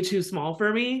probably too small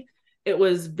for me. It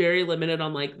was very limited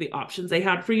on like the options they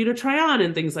had for you to try on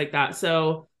and things like that.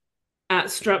 So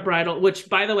at Strut Bridal, which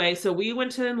by the way, so we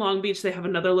went to in Long Beach, they have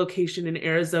another location in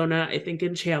Arizona, I think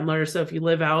in Chandler. So if you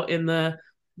live out in the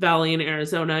Valley in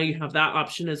Arizona, you have that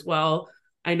option as well.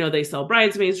 I know they sell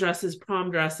bridesmaids dresses,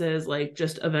 prom dresses, like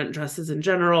just event dresses in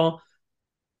general.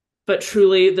 But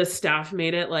truly the staff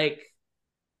made it like,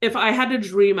 if I had to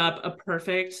dream up a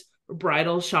perfect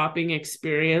bridal shopping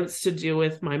experience to do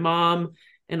with my mom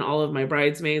and all of my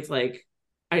bridesmaids, like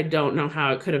I don't know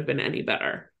how it could have been any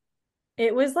better.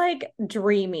 It was like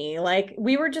dreamy. Like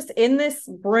we were just in this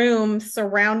room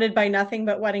surrounded by nothing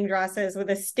but wedding dresses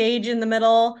with a stage in the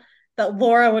middle that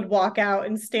Laura would walk out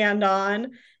and stand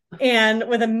on, and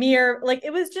with a mirror. Like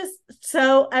it was just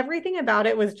so, everything about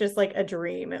it was just like a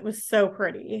dream. It was so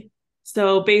pretty.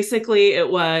 So basically it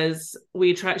was,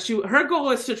 her goal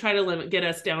was to try to get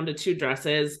us down to 2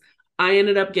 dresses. I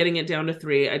ended up getting it down to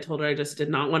 3. I told her I just did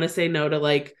not want to say no to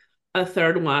like a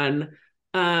third one.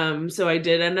 So I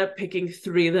did end up picking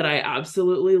 3 that I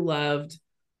absolutely loved.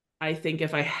 I think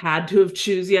if I had to have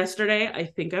choose yesterday, I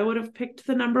think I would have picked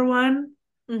the number 1.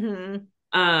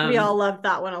 Mm-hmm. We all loved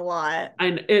that one a lot.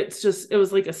 And it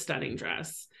was like a stunning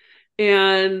dress.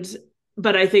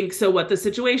 But I think, so what the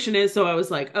situation is, so I was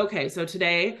like, okay, so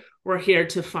today we're here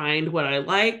to find what I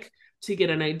like, to get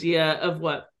an idea of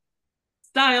what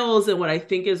styles and what I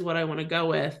think is what I want to go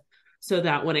with, so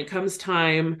that when it comes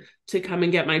time to come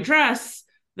and get my dress,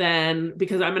 then,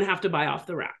 because I'm going to have to buy off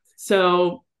the rack.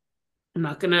 So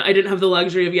I didn't have the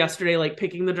luxury of yesterday, like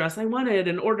picking the dress I wanted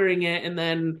and ordering it and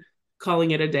then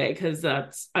calling it a day, because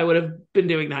I would have been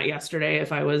doing that yesterday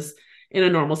if I was in a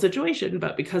normal situation.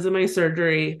 But because of my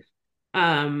surgery,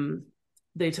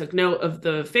 they took note of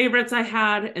the favorites I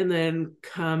had, and then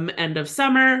come end of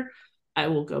summer, I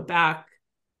will go back,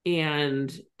 and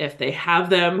if they have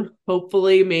them,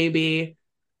 hopefully, maybe,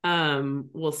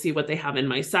 we'll see what they have in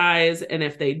my size. And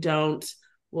if they don't,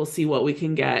 we'll see what we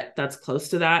can get that's close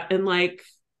to that. And like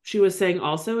she was saying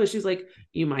also, is she's like,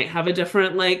 you might have a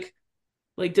different, like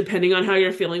depending on how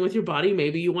you're feeling with your body,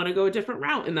 maybe you want to go a different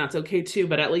route, and that's okay too.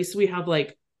 But at least we have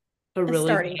like a really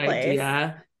good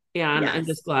idea. And yes. I'm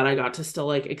just glad I got to still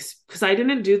like, because I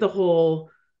didn't do the whole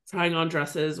trying on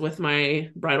dresses with my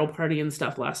bridal party and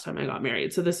stuff last time I got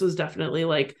married. So this was definitely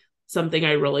like something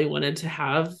I really wanted to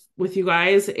have with you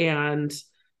guys. And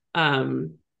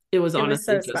it was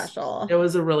honestly so special. It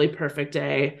was a really perfect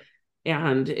day.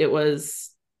 And it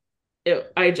was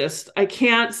I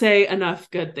can't say enough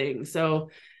good things. So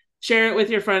share it with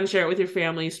your friends, share it with your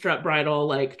family. Strut Bridal,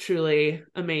 like truly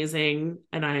amazing.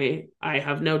 And I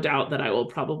have no doubt that I will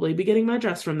probably be getting my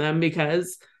dress from them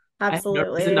because Absolutely. I have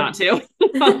no reason not to.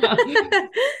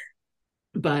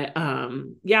 But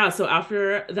yeah, so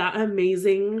after that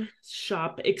amazing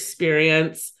shop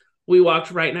experience, we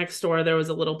walked right next door. There was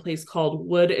a little place called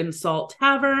Wood and Salt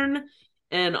Tavern,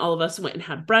 and all of us went and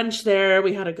had brunch there.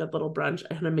 We had a good little brunch,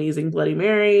 an amazing Bloody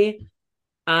Mary.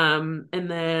 And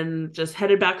then just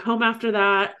headed back home after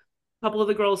that. A couple of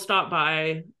the girls stopped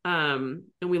by, and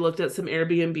we looked at some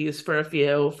Airbnbs for a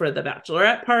few for the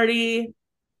bachelorette party.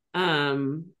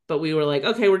 But we were like,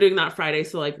 okay, we're doing that Friday.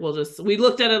 So like, we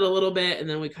looked at it a little bit and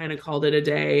then we kind of called it a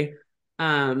day.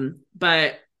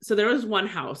 But so there was one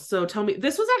house. So tell me,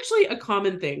 this was actually a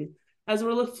common thing as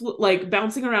we're like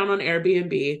bouncing around on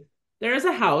Airbnb. There is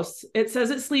a house. It says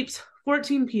it sleeps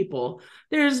 14 people.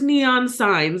 There's neon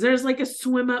signs. There's like a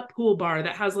swim up pool bar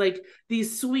that has like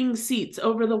these swing seats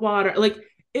over the water. Like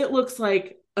it looks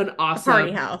like an awesome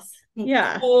party house.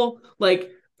 Yeah. Cool, like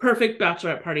perfect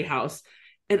bachelorette party house.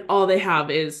 And all they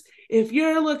have is, if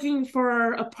you're looking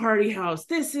for a party house,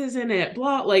 this isn't it,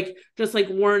 blah, like just like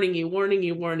warning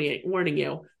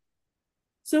you.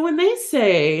 So when they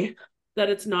say that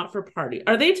it's not for party,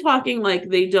 are they talking like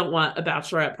they don't want a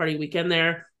bachelorette party weekend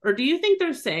there? Or do you think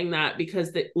they're saying that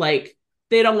because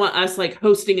they don't want us like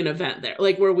hosting an event there,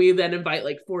 like where we then invite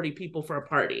like 40 people for a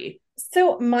party?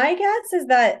 So my guess is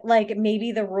that like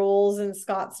maybe the rules in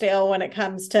Scottsdale when it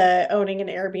comes to owning an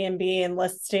Airbnb and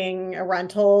listing a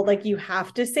rental, like you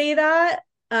have to say that.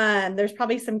 There's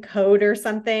probably some code or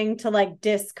something to like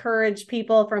discourage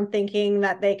people from thinking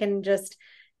that they can just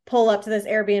pull up to this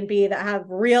Airbnb that have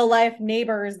real life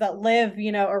neighbors that live,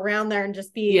 around there and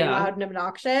just be loud and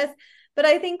obnoxious. But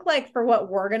I think like for what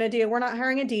we're going to do, we're not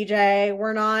hiring a DJ.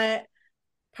 We're not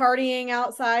partying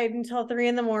outside until 3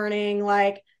 a.m.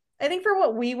 Like, I think for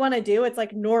what we want to do, it's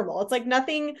like normal. It's like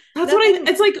nothing.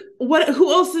 It's like,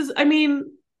 who else is, I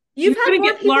mean, you've had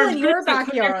more people in your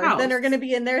backyard than are going to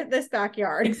be in this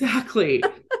backyard. Exactly.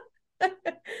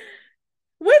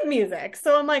 With music.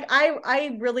 So I'm like,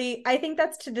 I think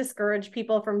that's to discourage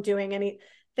people from doing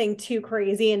anything too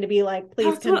crazy and to be like,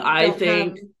 please. That's what I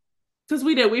think. Because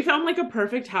we found like a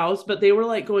perfect house, but they were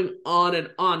like going on and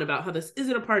on about how this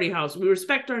isn't a party house. We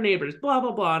respect our neighbors, blah,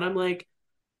 blah, blah. And I'm like,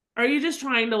 are you just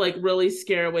trying to like really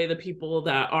scare away the people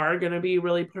that are going to be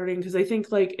really partying? Because I think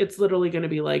like it's literally going to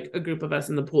be like a group of us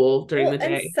in the pool during the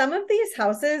day. And some of these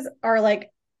houses are like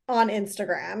on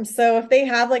Instagram. So if they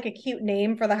have like a cute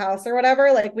name for the house or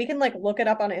whatever, like we can like look it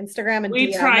up on Instagram and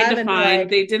we tried to find,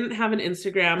 they didn't have an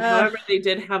Instagram. However, they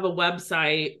did have a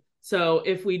website. So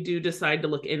if we do decide to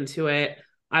look into it,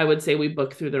 I would say we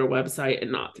book through their website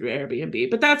and not through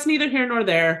Airbnb. But that's neither here nor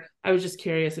there. I was just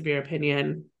curious of your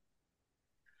opinion.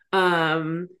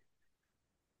 And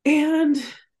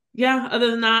yeah,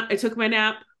 other than that, I took my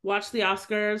nap, watched the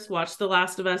Oscars, watched the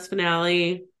Last of Us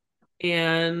finale,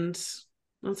 and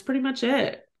that's pretty much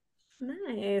it.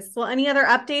 Nice. Well, any other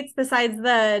updates besides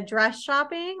the dress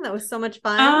shopping? That was so much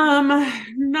fun.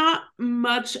 Not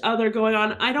much other going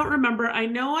on. I don't remember.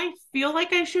 I feel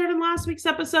like I shared in last week's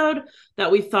episode that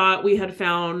we thought we had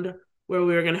found where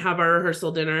we were going to have our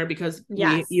rehearsal dinner because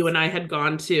you and I had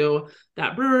gone to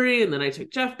that brewery and then I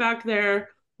took Jeff back there.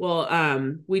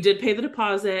 Well, we did pay the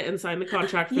deposit and sign the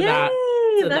contract for that.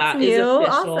 So that's that is official.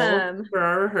 Awesome. For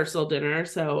our rehearsal dinner.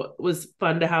 So it was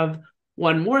fun to have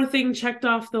one more thing checked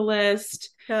off the list.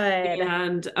 Good.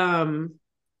 And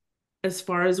as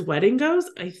far as wedding goes,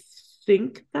 I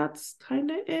think that's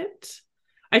kind of it.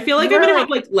 I feel like I'm going to have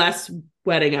like less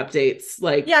wedding updates,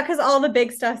 like because all the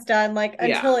big stuff's done, like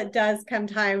until it does come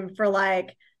time for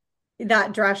like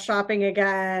that dress shopping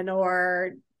again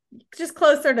or just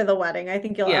closer to the wedding. I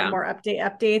think you'll have more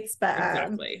updates, but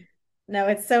exactly. No,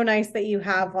 it's so nice that you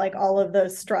have like all of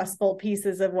those stressful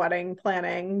pieces of wedding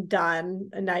planning done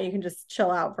and now you can just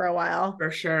chill out for a while. For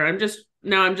sure. I'm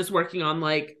just working on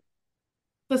like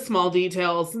the small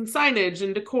details and signage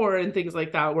and decor and things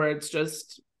like that, where it's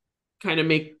just kind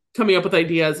of coming up with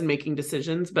ideas and making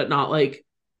decisions, but not like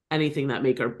anything that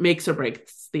makes or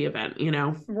breaks the event,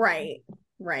 Right.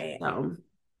 So,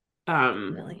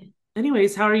 really.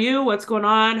 Anyways, how are you? What's going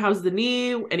on? How's the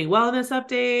knee? Any wellness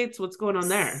updates? What's going on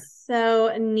there?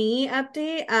 So knee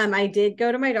update. I did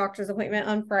go to my doctor's appointment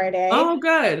on Friday. Oh,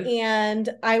 good. And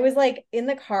I was like in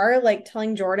the car, like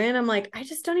telling Jordan, I'm like, I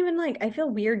just don't even I feel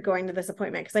weird going to this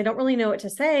appointment because I don't really know what to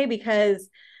say because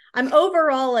I'm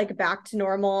overall like back to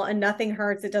normal and nothing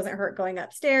hurts. It doesn't hurt going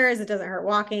upstairs. It doesn't hurt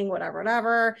walking,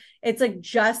 whatever. It's like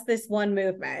just this one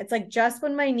movement. It's like just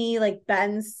when my knee like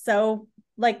bends so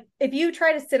like if you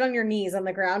try to sit on your knees on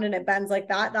the ground and it bends like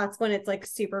that, that's when it's like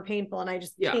super painful. And I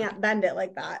just can't bend it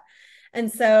like that.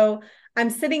 And so I'm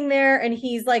sitting there and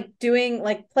he's like doing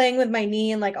like playing with my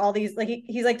knee and like all these, like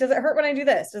he's like, does it hurt when I do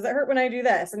this? Does it hurt when I do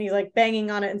this? And he's like banging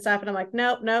on it and stuff. And I'm like,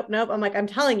 nope. I'm like, I'm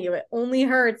telling you, it only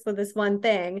hurts with this one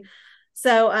thing.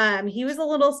 So he was a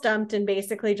little stumped and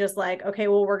basically just like, okay,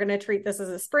 well, we're going to treat this as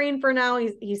a sprain for now.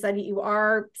 He said, you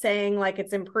are saying like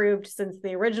it's improved since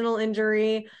the original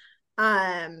injury.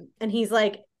 And he's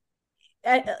like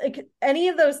any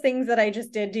of those things that I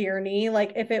just did to your knee,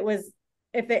 like if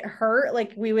it hurt,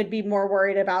 like we would be more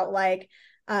worried about like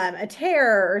a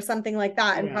tear or something like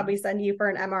that and probably send you for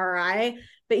an MRI.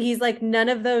 But he's like, none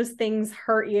of those things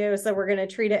hurt you. So we're going to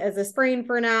treat it as a sprain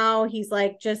for now. He's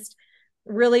like, just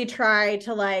really try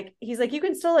to like, he's like, you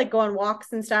can still like go on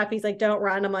walks and stuff. He's like, don't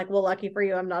run. I'm like, well, lucky for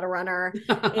you, I'm not a runner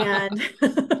and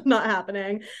not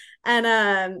happening.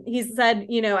 And he said,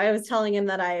 you know, I was telling him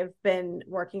that I've been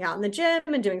working out in the gym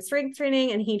and doing strength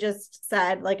training. And he just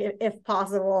said, like, if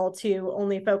possible, to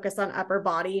only focus on upper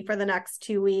body for the next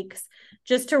 2 weeks,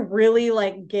 just to really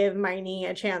like give my knee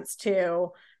a chance to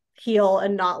heal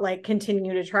and not like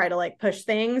continue to try to like push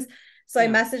things. So I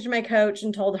messaged my coach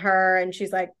and told her, and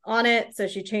she's like on it. So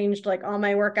she changed like all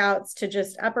my workouts to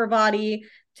just upper body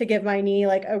to give my knee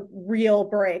like a real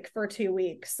break for 2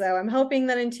 weeks. So I'm hoping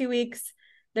that in 2 weeks,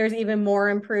 there's even more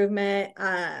improvement.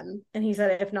 And he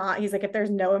said, if not, he's like, if there's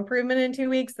no improvement in 2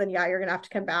 weeks, then you're going to have to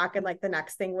come back. And like the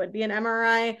next thing would be an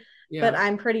MRI. But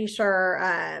I'm pretty sure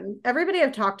everybody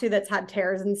I've talked to that's had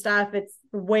tears and stuff, it's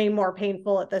way more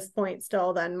painful at this point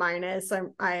still than mine is.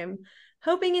 So I'm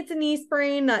hoping it's a knee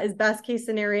sprain. That is best case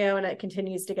scenario, and it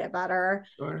continues to get better.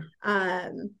 Sure.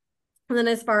 And then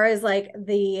as far as like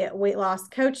the weight loss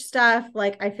coach stuff,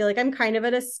 like I feel like I'm kind of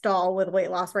at a stall with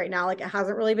weight loss right now. Like it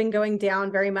hasn't really been going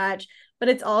down very much, but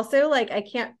it's also like I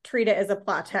can't treat it as a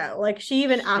plateau. Like she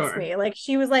even asked me, like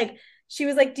she was like,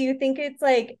 do you think it's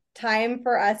like time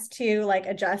for us to like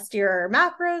adjust your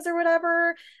macros or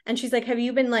whatever? And she's like, have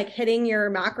you been like hitting your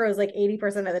macros like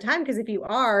 80% of the time? Because if you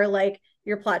are, like,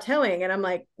 you're plateauing. And I'm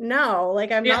like, no,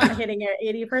 like I'm not hitting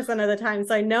it 80% of the time.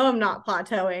 So I know I'm not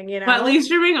plateauing, you know. But at least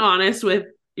you're being honest with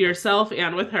yourself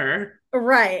and with her.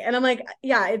 Right. And I'm like,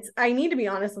 yeah, I need to be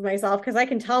honest with myself because I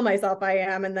can tell myself I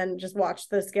am and then just watch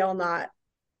the scale not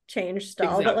change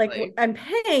still. Exactly. But like I'm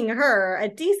paying her a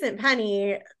decent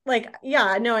penny. Like,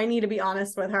 yeah, no, I need to be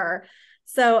honest with her.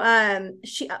 So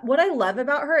what I love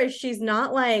about her is she's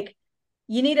not like,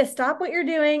 you need to stop what you're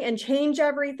doing and change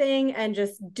everything and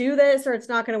just do this or it's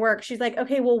not going to work. She's like,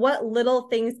 okay, well, what little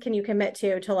things can you commit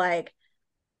to like,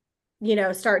 you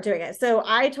know, start doing it. So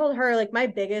I told her like my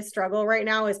biggest struggle right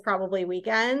now is probably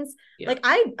weekends. Like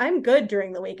I'm good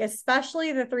during the week,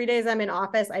 especially the 3 days I'm in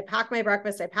office. I pack my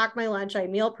breakfast, I pack my lunch, I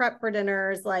meal prep for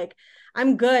dinners. Like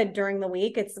I'm good during the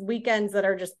week. It's weekends that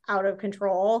are just out of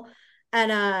control.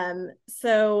 And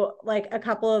so like a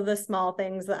couple of the small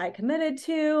things that I committed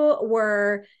to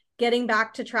were getting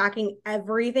back to tracking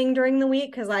everything during the week,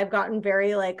 because I've gotten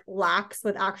very like lax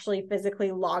with actually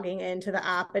physically logging into the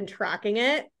app and tracking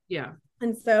it. Yeah.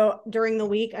 And so during the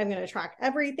week, I'm going to track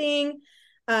everything.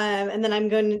 And then I'm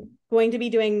going to be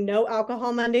doing no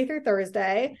alcohol Monday through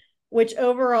Thursday, which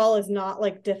overall is not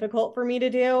like difficult for me to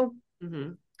do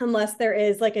unless there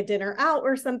is like a dinner out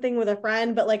or something with a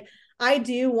friend. But like, I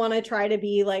do want to try to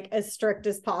be like as strict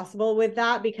as possible with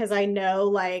that, because I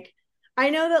know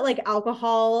that like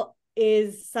alcohol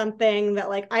is something that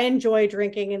like I enjoy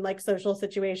drinking in like social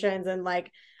situations, and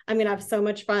like I'm going to have so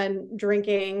much fun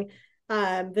drinking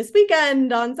this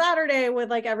weekend on Saturday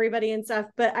with like everybody and stuff.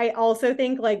 But I also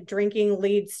think like drinking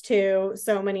leads to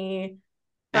so many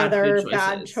other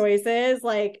bad choices.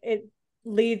 Like it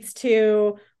leads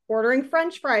to ordering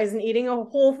French fries and eating a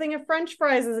whole thing of French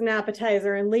fries as an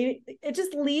appetizer. And it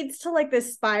just leads to like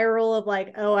this spiral of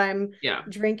like, oh, I'm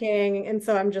drinking. And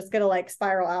so I'm just going to like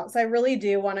spiral out. So I really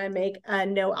do want to make a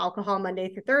no alcohol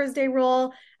Monday through Thursday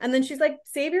rule. And then she's like,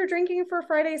 save your drinking for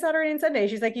Friday, Saturday, and Sunday.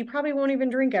 She's like, you probably won't even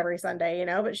drink every Sunday, you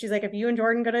know, but she's like, if you and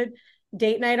Jordan go to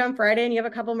date night on Friday and you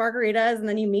have a couple margaritas and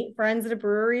then you meet friends at a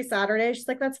brewery Saturday, she's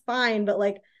like, that's fine. But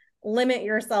like limit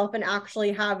yourself and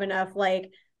actually have enough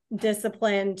like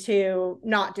discipline to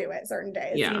not do it certain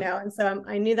days, you know? And so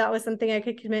I knew that was something I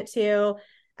could commit to.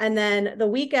 And then the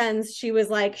weekends, she was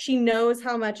like, she knows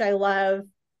how much I love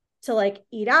to like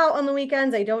eat out on the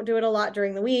weekends. I don't do it a lot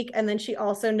during the week. And then she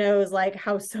also knows like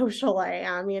how social I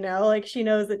am, you know, like she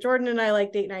knows that Jordan and I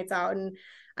like date nights out and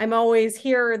I'm always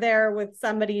here or there with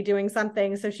somebody doing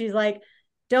something. So she's like,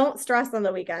 don't stress on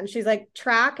the weekend. She's like,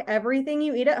 track everything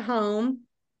you eat at home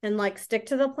and like stick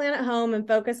to the plan at home and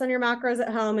focus on your macros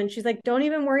at home. And she's like, don't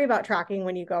even worry about tracking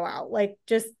when you go out. Like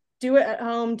just do it at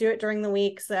home, do it during the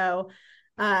week. So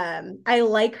I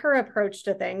like her approach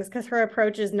to things, because her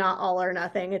approach is not all or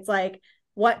nothing. It's like,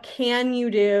 what can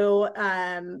you do?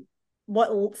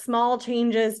 What small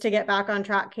changes to get back on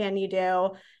track can you do?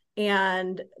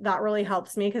 And that really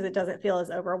helps me, because it doesn't feel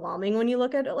as overwhelming when you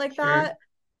look at it like that.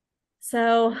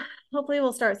 So hopefully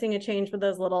we'll start seeing a change with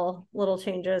those little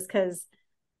changes, because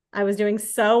I was doing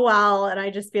so well, and I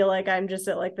just feel like I'm just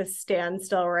at like this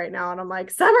standstill right now. And I'm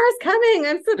like, summer's coming.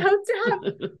 I'm supposed to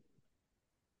have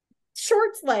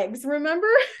shorts legs, remember?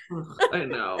 I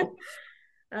know.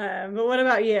 But what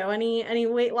about you? Any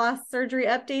weight loss surgery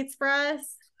updates for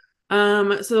us?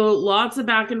 So lots of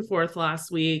back and forth last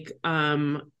week.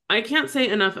 I can't say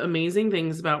enough amazing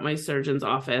things about my surgeon's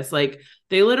office. Like,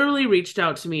 they literally reached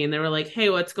out to me and they were like, hey,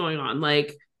 what's going on?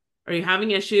 Like, are you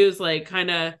having issues? Like, kind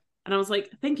of. And I was like,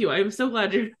 thank you. I'm so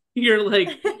glad you're like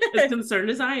as concerned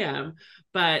as I am.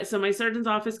 But so my surgeon's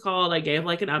office called. I gave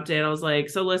like an update. I was like,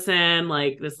 so listen,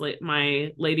 like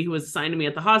my lady who was assigned to me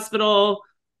at the hospital,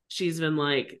 she's been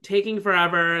like taking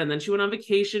forever. And then she went on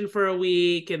vacation for a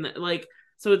week. And like,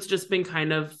 so it's just been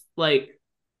kind of like,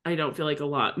 I don't feel like a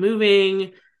lot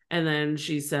moving. And then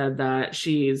she said that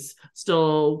she's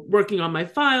still working on my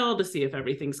file to see if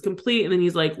everything's complete. And then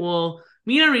he's like, well,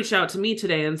 Mina reached out to me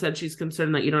today and said she's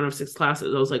concerned that you don't have 6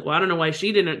 classes. I was like, well, I don't know why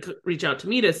she didn't reach out to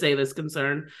me to say this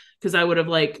concern, because I would have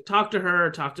like talked to her or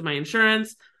talked to my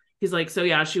insurance. He's like, so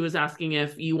yeah, she was asking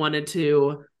if you wanted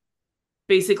to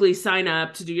basically sign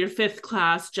up to do your 5th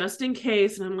class just in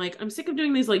case. And I'm like, I'm sick of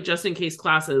doing these like just in case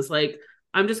classes. Like,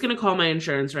 I'm just going to call my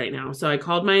insurance right now. So I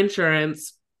called my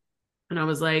insurance and I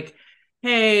was like,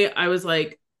 hey, I was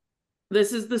like,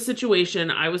 this is the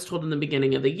situation. I was told in the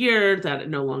beginning of the year that it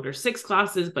no longer 6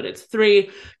 classes, but it's 3.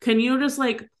 Can you just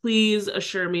like, please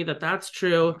assure me that that's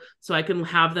true so I can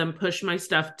have them push my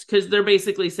stuff? Because they're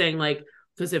basically saying like,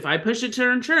 because if I push it to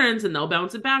insurance and they'll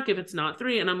bounce it back if it's not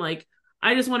 3. And I'm like,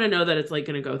 I just want to know that it's like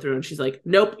going to go through. And she's like,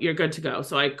 nope, you're good to go.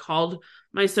 So I called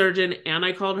my surgeon and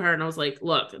I called her and I was like,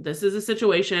 look, this is a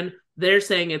situation. They're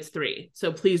saying it's 3.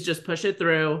 So please just push it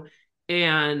through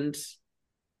and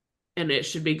it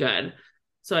should be good.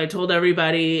 So I told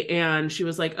everybody and she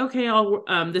was like, okay,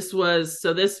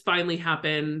 this finally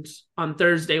happened on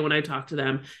Thursday when I talked to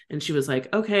them. And she was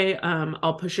like, okay,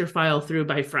 I'll push your file through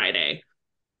by Friday.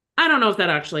 I don't know if that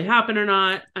actually happened or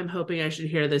not. I'm hoping I should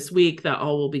hear this week that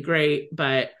all will be great,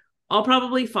 but I'll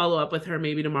probably follow up with her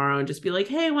maybe tomorrow and just be like,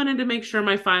 hey, I wanted to make sure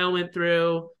my file went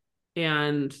through,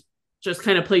 and just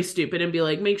kind of play stupid and be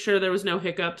like, make sure there was no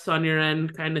hiccups on your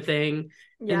end kind of thing.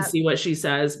 Yep. And see what she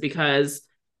says, because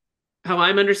how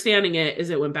I'm understanding it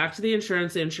is it went back to the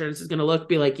insurance. The insurance is going to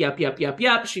be like,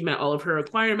 yep. She met all of her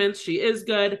requirements. She is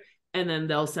good. And then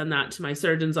they'll send that to my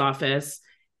surgeon's office.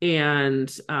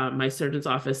 And my surgeon's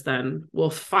office then will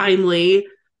finally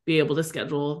be able to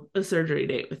schedule a surgery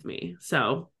date with me.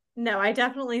 So no, I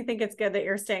definitely think it's good that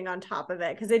you're staying on top of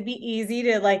it, because it'd be easy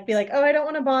to like be like, oh, I don't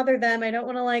want to bother them. I don't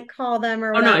want to like call them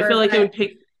or whatever. Oh no, I feel like it would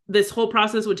take, this whole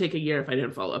process would take a year if I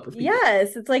didn't follow up with people.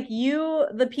 Yes, it's like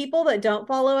the people that don't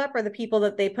follow up are the people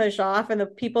that they push off, and the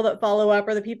people that follow up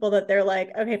are the people that they're like,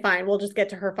 okay, fine, we'll just get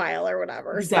to her file or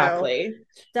whatever. Exactly.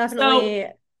 So definitely.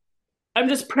 So I'm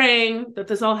just praying that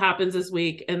this all happens this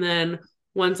week. And then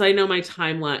once I know my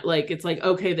timeline, like it's like,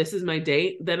 okay, this is my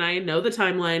date, then I know the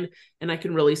timeline and I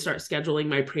can really start scheduling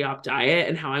my pre-op diet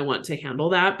and how I want to handle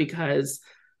that, because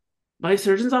my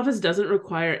surgeon's office doesn't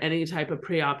require any type of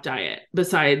pre-op diet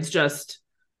besides just,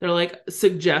 they're like,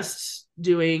 suggest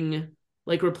doing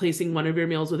like replacing one of your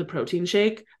meals with a protein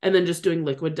shake and then just doing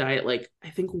liquid diet, like I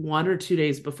think 1 or 2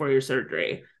 days before your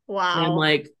surgery. Wow. And I'm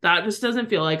like, that just doesn't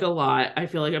feel like a lot. I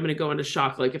feel like I'm going to go into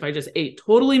shock. Like if I just ate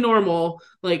totally normal,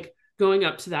 like going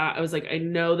up to that, I was like, I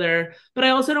know but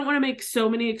I also don't want to make so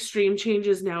many extreme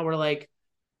changes now where like,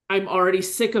 I'm already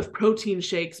sick of protein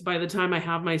shakes by the time I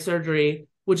have my surgery,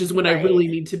 which is when I really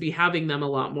need to be having them a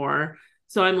lot more.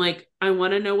 So I'm like, I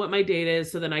want to know what my date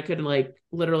is so then I could like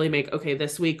literally make, okay,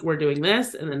 this week we're doing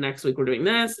this and then next week we're doing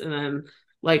this. And then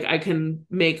like, I can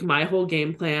make my whole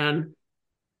game plan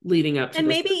leading up to and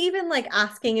maybe even like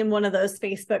asking in one of those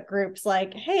Facebook groups,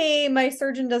 like, hey, my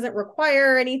surgeon doesn't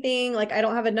require anything. Like, I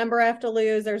don't have a number I have to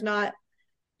lose. There's not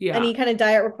any kind of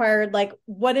diet required. Like,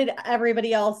 what did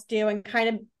everybody else do? And kind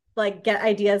of like get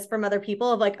ideas from other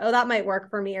people of like, oh, that might work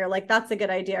for me, or like, that's a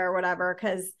good idea or whatever.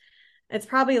 Cause it's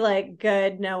probably like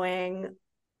good knowing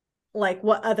like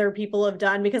what other people have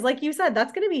done, because like you said,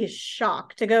 that's going to be a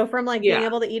shock to go from like being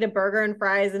able to eat a burger and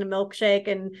fries and a milkshake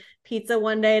and pizza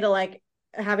one day to like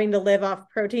having to live off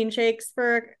protein shakes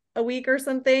for a week or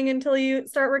something until you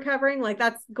start recovering. Like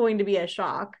that's going to be a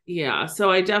shock. Yeah. So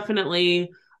I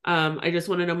definitely, I just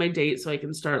want to know my date so I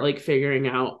can start like figuring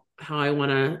out how I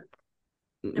want to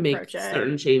make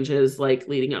certain changes like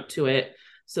leading up to it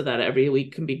so that every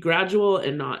week can be gradual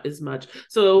and not as much.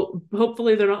 So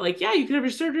hopefully they're not like, yeah, you can have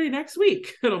your surgery next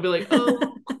week. And I'll be like,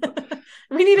 oh,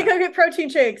 we need to go get protein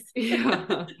shakes.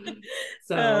 Yeah.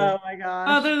 So oh my gosh.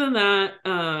 Other than that,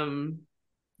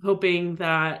 hoping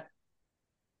that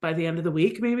by the end of the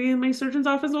week, maybe my surgeon's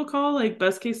office will call, like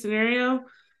best case scenario.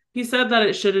 He said that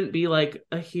it shouldn't be like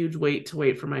a huge wait to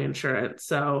wait for my insurance.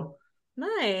 So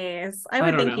nice. I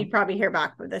would think you'd probably hear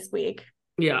back for this week.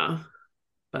 Yeah.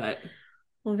 But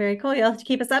well, very cool. You'll have to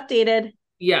keep us updated.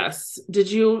 Yes.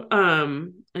 Did you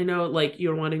I know like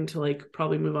you're wanting to like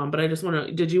probably move on, but I just want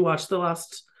to, did you watch The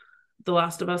Last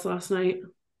of Us last night?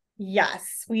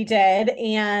 Yes, we did.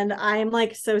 And I'm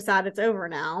like so sad it's over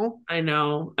now. I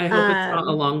know. I hope it's not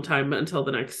a long time until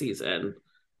the next season.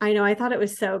 I know. I thought it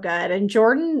was so good. And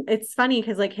Jordan, it's funny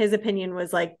because like his opinion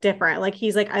was like different. Like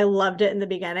he's like, I loved it in the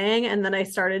beginning. And then I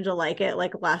started to like it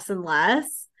like less and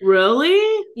less.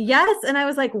 Really? Yes. And I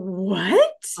was like,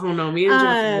 what? Oh no, me and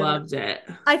Jeff loved it.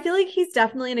 I feel like he's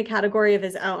definitely in a category of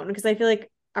his own because I feel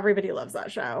like everybody loves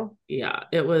that show. Yeah,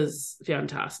 it was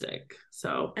fantastic.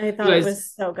 So I thought it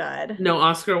was so good. No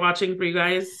Oscar watching for you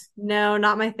guys? No,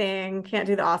 not my thing. Can't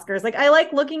do the Oscars. Like I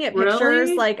like looking at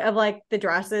pictures like of like the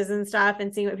dresses and stuff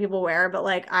and seeing what people wear, but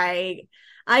like I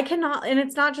cannot, and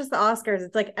it's not just the Oscars,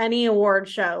 it's like any award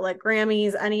show, like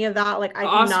Grammys, any of that. Like I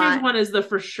cannot. Oscars one is the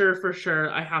for sure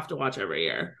I have to watch every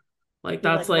year. Like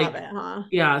that's like love it, huh?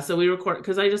 Yeah, so we record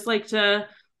because I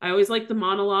always like the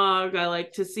monologue. I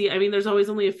like to see, I mean, there's always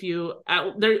only a few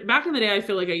there. Back in the day, I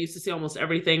feel like I used to see almost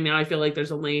everything. Now I feel like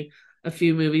there's only a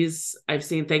few movies I've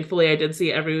seen. Thankfully, I did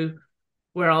see Everywhere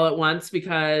All at Once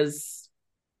because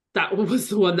that was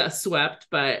the one that swept.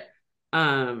 But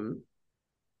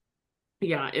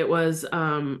yeah, it was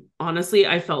honestly,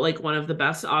 I felt like one of the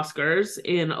best Oscars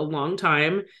in a long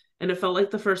time. And it felt like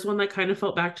the first one that kind of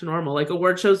felt back to normal. Like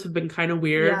award shows have been kind of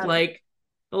weird. Like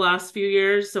the last few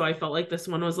years. So I felt like this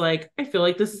one was like, I feel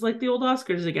like this is like the old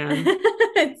Oscars again.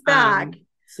 It's back.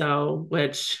 So,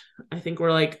 which I think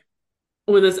we're like,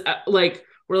 when this, like,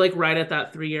 we're like right at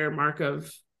that 3-year mark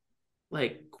of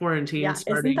like quarantine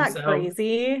starting. Isn't that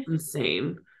crazy?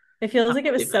 Insane. It feels like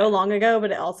it was so long ago,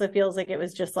 but it also feels like it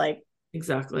was just like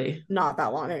exactly not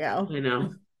that long ago. I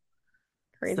know.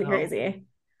 Crazy.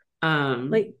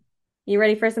 Like, you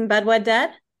ready for some Bedwed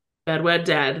Dead? Bedwed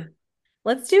Dead.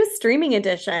 Let's do a streaming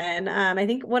edition. I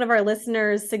think one of our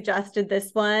listeners suggested this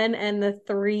one, and the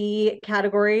 3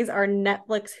 categories are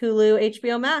Netflix, Hulu,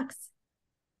 HBO Max.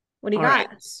 What do you got?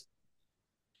 Right.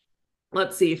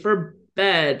 Let's see. For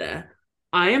bed,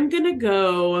 I am going to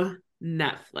go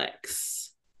Netflix.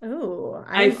 Oh,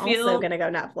 I'm also going to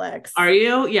go Netflix. Are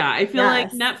you? Yeah, I feel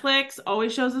like Netflix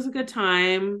always shows us a good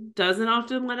time, doesn't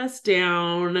often let us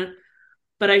down,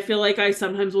 but I feel like I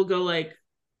sometimes will go like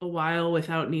a while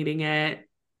without needing it.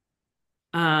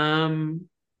 I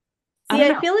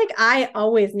feel like I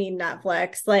always need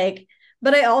Netflix, like,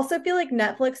 but I also feel like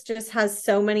Netflix just has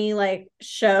so many like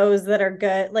shows that are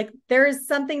good. Like there's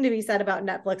something to be said about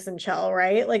Netflix and chill,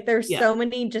 right? Like there's so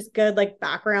many just good like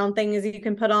background things you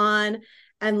can put on,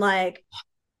 and like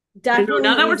definitely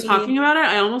now that we're talking about it,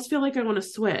 I almost feel like I want to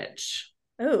switch.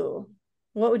 Oh,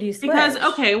 what would you switch? Because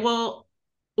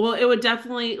well, it would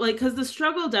definitely like, because the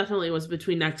struggle definitely was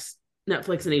between Netflix and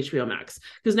HBO Max,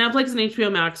 because Netflix and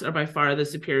HBO Max are by far the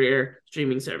superior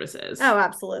streaming services. Oh,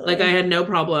 absolutely. Like I had no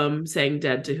problem saying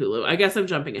dead to Hulu. I guess I'm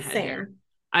jumping ahead here.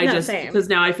 Because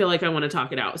now I feel like I want to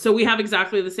talk it out. So we have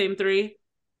exactly the same 3.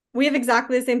 We have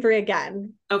exactly the same 3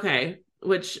 again. Okay,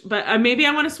 but maybe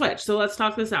I want to switch. So let's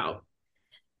talk this out.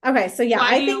 Okay, so yeah,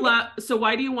 so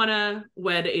why do you want to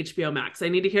wed HBO Max? I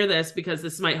need to hear this because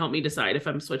this might help me decide if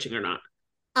I'm switching or not.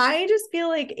 I just feel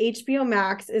like HBO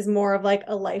Max is more of like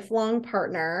a lifelong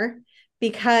partner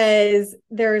because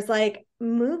there's like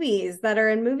movies that are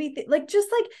in like just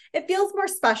like it feels more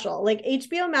special. Like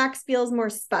HBO Max feels more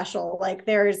special. Like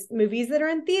there's movies that are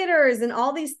in theaters and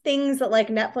all these things that like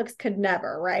Netflix could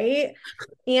never, right?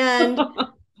 And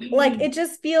like it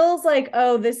just feels like,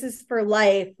 oh, this is for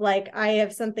life. Like I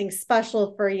have something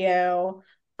special for you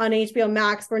on HBO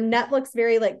Max, where Netflix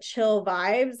very like chill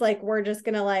vibes. Like we're just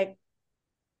gonna like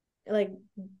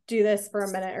do this for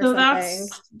a minute or something.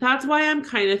 That's why I'm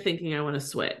kind of thinking I want to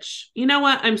switch. You know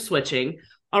what? I'm switching.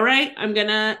 All right. I'm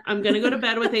gonna go to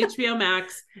bed with HBO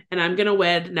Max, and I'm gonna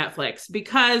wed Netflix,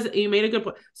 because you made a good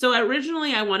point. So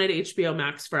originally I wanted HBO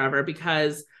Max forever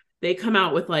because they come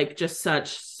out with like just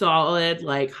such solid,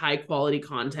 like high quality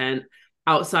content.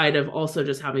 outside of also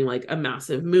just having like a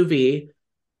massive movie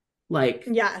like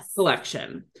Yes.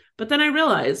 collection. But then I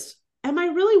realized, am I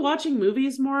really watching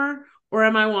movies more, or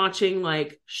am I watching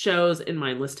like shows in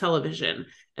mindless television?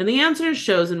 And the answer is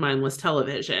shows in mindless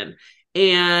television.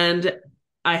 And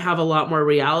I have a lot more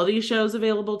reality shows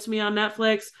available to me on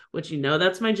Netflix, which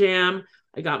that's my jam.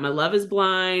 I got my Love is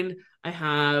Blind. I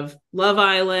have Love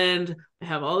Island. I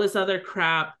have all this other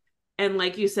crap. And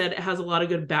like you said, it has a lot of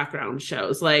good background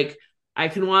shows. Like I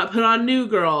can put on New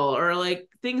Girl or like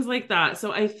things like that.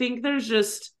 So I think there's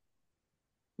just,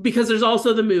 because there's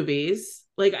also the movies,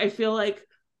 like I feel like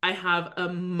I have a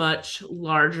much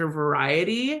larger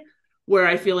variety, where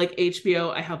I feel like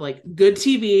HBO, I have like good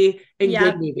TV and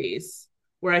good movies,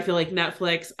 where I feel like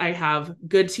Netflix, I have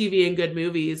good TV and good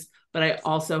movies, but I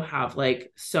also have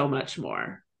like so much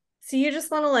more. So you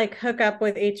just want to like hook up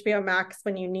with HBO Max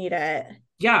when you need it.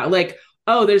 Yeah, like,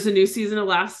 oh, there's a new season of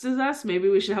Last is Us. Maybe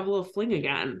we should have a little fling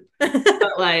again.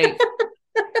 But like,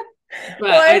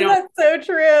 why is that so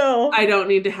true? I don't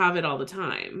need to have it all the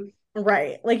time.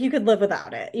 Right. Like you could live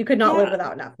without it. You could not live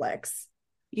without Netflix.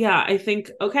 Yeah, I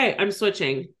think, okay, I'm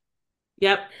switching.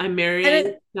 Yep, I'm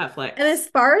marrying Netflix. And as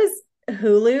far as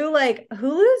Hulu, like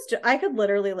I could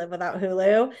literally live without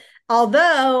Hulu.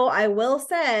 Although I will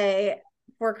say,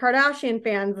 for Kardashian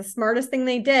fans, the smartest thing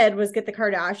they did was get the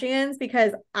Kardashians,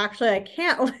 because actually I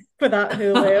can't live without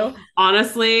Hulu.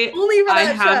 Honestly, only for that I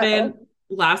haven't.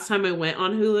 Last time I went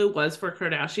on Hulu was for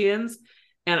Kardashians,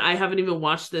 and I haven't even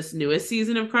watched this newest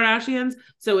season of Kardashians.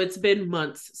 So it's been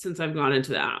months since I've gone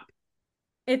into the app.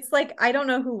 It's like, I don't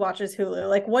know who watches Hulu.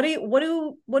 Like, what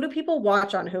do people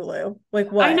watch on Hulu?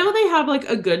 Like, what? I know they have like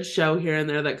a good show here and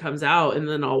there that comes out, and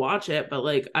then I'll watch it. But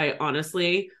like, I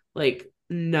honestly like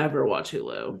never watch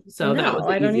Hulu, so that was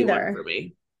an easy one for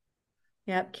me.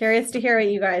 Yep. Curious to hear what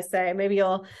you guys say. Maybe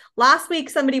last week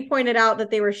somebody pointed out that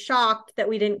they were shocked that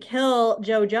we didn't kill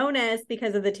Joe Jonas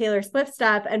because of the Taylor Swift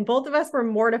stuff. And both of us were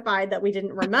mortified that we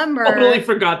didn't remember. Totally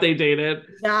forgot they dated.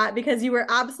 That, because you were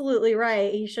absolutely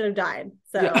right. He should have died.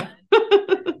 So, yeah.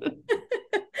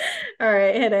 All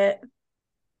right, hit it.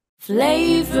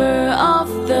 Flavor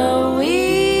of the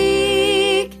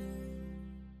week.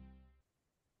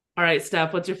 All right,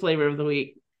 Steph, what's your flavor of the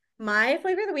week? My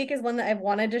flavor of the week is one that I've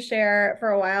wanted to share for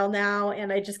a while now,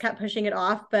 and I just kept pushing it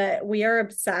off, but we are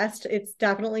obsessed. It's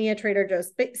definitely a Trader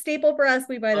Joe's staple for us.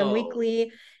 We buy them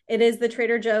weekly. It is the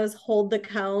Trader Joe's Hold the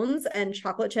Cones, and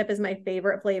chocolate chip is my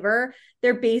favorite flavor.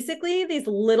 They're basically these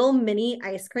little mini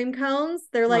ice cream cones.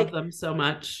 They're Love them so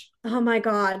much. Oh my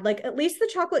God. Like, at least the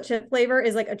chocolate chip flavor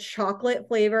is like a chocolate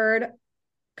flavored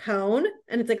cone,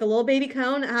 and it's like a little baby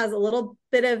cone. It has a little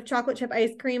bit of chocolate chip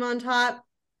ice cream on top,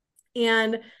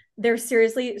 and they're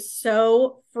seriously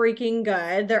so freaking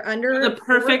good. They're under the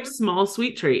perfect small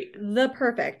sweet treat. The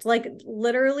perfect, like,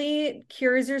 literally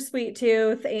cures your sweet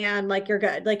tooth, and like you're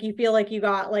good. Like you feel like you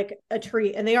got like a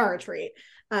treat, and they are a treat.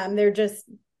 They're just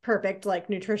perfect, like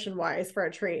nutrition wise, for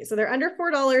a treat. So they're under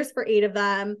 $4 for 8 of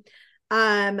them.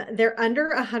 They're under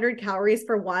 100 calories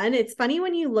for one. It's funny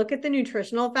when you look at the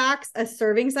nutritional facts, a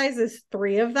serving size is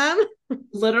 3 of them.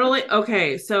 Literally.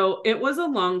 Okay. So it was a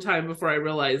long time before I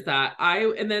realized that.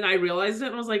 And then I realized it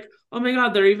and I was like, oh my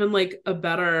God, they're even like a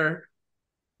better,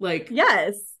 like,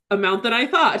 amount than I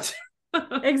thought.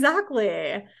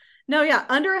 Exactly. No, yeah,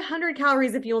 under 100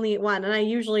 calories if you only eat one. And I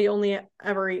usually only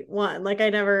ever eat one. Like I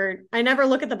never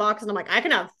look at the box and I'm like, I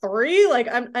can have 3. Like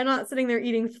I'm not sitting there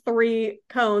eating 3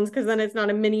 cones, because then it's not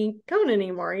a mini cone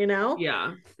anymore, you know?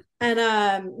 Yeah.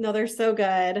 And no, they're so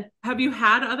good. Have you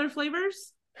had other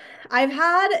flavors? I've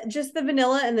had just the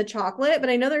vanilla and the chocolate,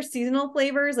 but I know there's seasonal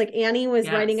flavors. Like Annie was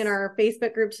writing in our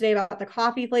Facebook group today about the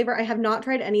coffee flavor. I have not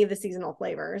tried any of the seasonal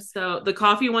flavors. So the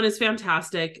coffee one is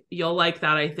fantastic. You'll like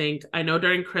that, I think. I know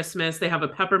during Christmas they have a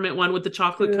peppermint one with the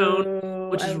chocolate cone,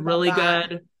 which is really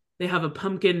good. They have a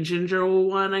pumpkin ginger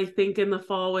one, I think, in the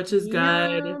fall, which is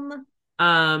good.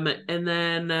 And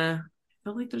then I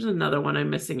feel like there's another one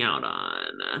I'm missing out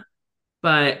on.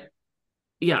 But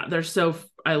yeah,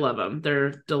 I love them.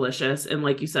 They're delicious. And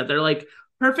like you said, they're like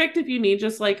perfect if you need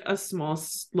just like a small,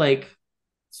 like,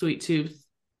 sweet tooth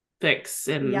fix.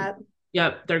 And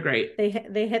yep, they're great. They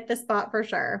hit the spot for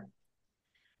sure.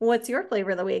 What's your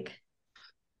flavor of the week?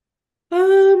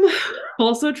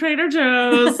 Also Trader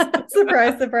Joe's.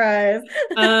 Surprise, surprise.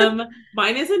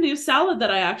 Mine is a new salad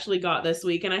that I actually got this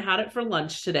week, and I had it for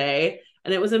lunch today.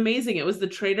 And it was amazing. It was the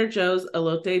Trader Joe's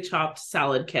elote chopped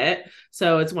salad kit.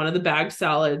 So it's one of the bag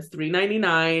salads,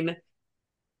 $3.99.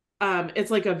 It's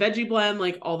like a veggie blend,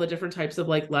 like all the different types of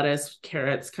like lettuce,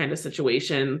 carrots kind of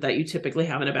situation that you typically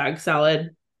have in a bag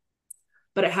salad.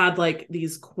 But it had like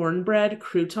these cornbread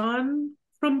crouton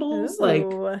crumbles. Ooh.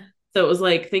 Like So it was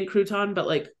like, think crouton, but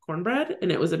like cornbread,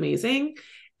 and it was amazing.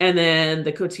 And then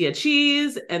the cotija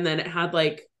cheese, and then it had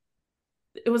like,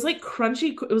 it was like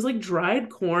crunchy, it was like dried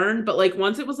corn, but like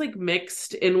once it was like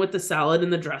mixed in with the salad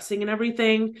and the dressing and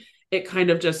everything, it kind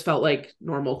of just felt like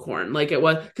normal corn. Like it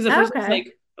was, because at first I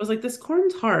was like, this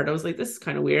corn's hard. I was like, this is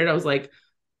kind of weird. I was like,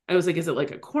 is it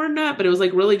like a corn nut? But it was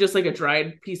like really just like a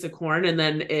dried piece of corn. And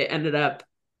then it ended up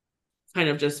kind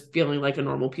of just feeling like a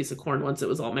normal piece of corn once it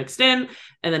was all mixed in.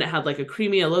 And then it had like a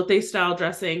creamy elote style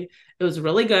dressing. It was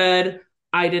really good.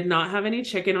 I did not have any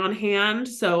chicken on hand,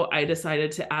 so I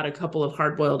decided to add a couple of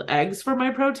hard-boiled eggs for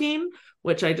my protein,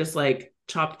 which I just like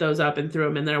chopped those up and threw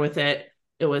them in there with it.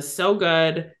 It was so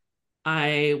good.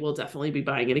 I will definitely be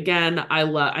buying it again. I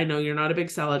know you're not a big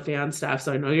salad fan, Steph,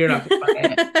 so I know you're not going to buy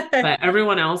it. But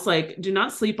everyone else, like, do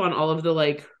not sleep on all of the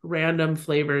like random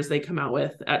flavors they come out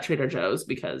with at Trader Joe's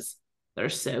because they're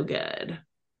so good.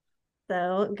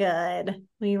 So good.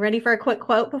 Are you ready for a quick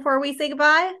quote before we say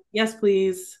goodbye? Yes,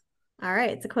 please. All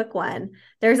right, it's a quick one.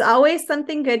 There's always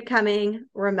something good coming.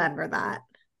 Remember that.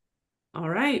 All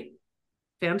right.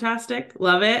 Fantastic.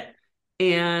 Love it.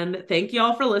 And thank you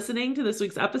all for listening to this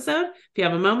week's episode. If you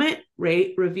have a moment,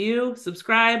 rate, review,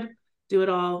 subscribe, do it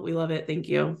all. We love it. Thank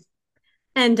you.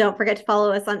 And don't forget to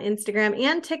follow us on Instagram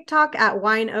and TikTok at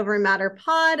Wine Over Matter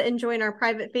Pod and join our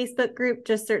private Facebook group.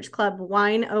 Just search Club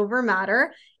Wine Over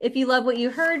Matter. If you love what you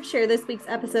heard, share this week's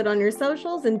episode on your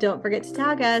socials and don't forget to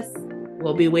tag us.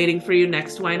 We'll be waiting for you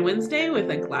next Wine Wednesday with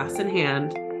a glass in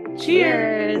hand.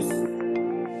 Cheers.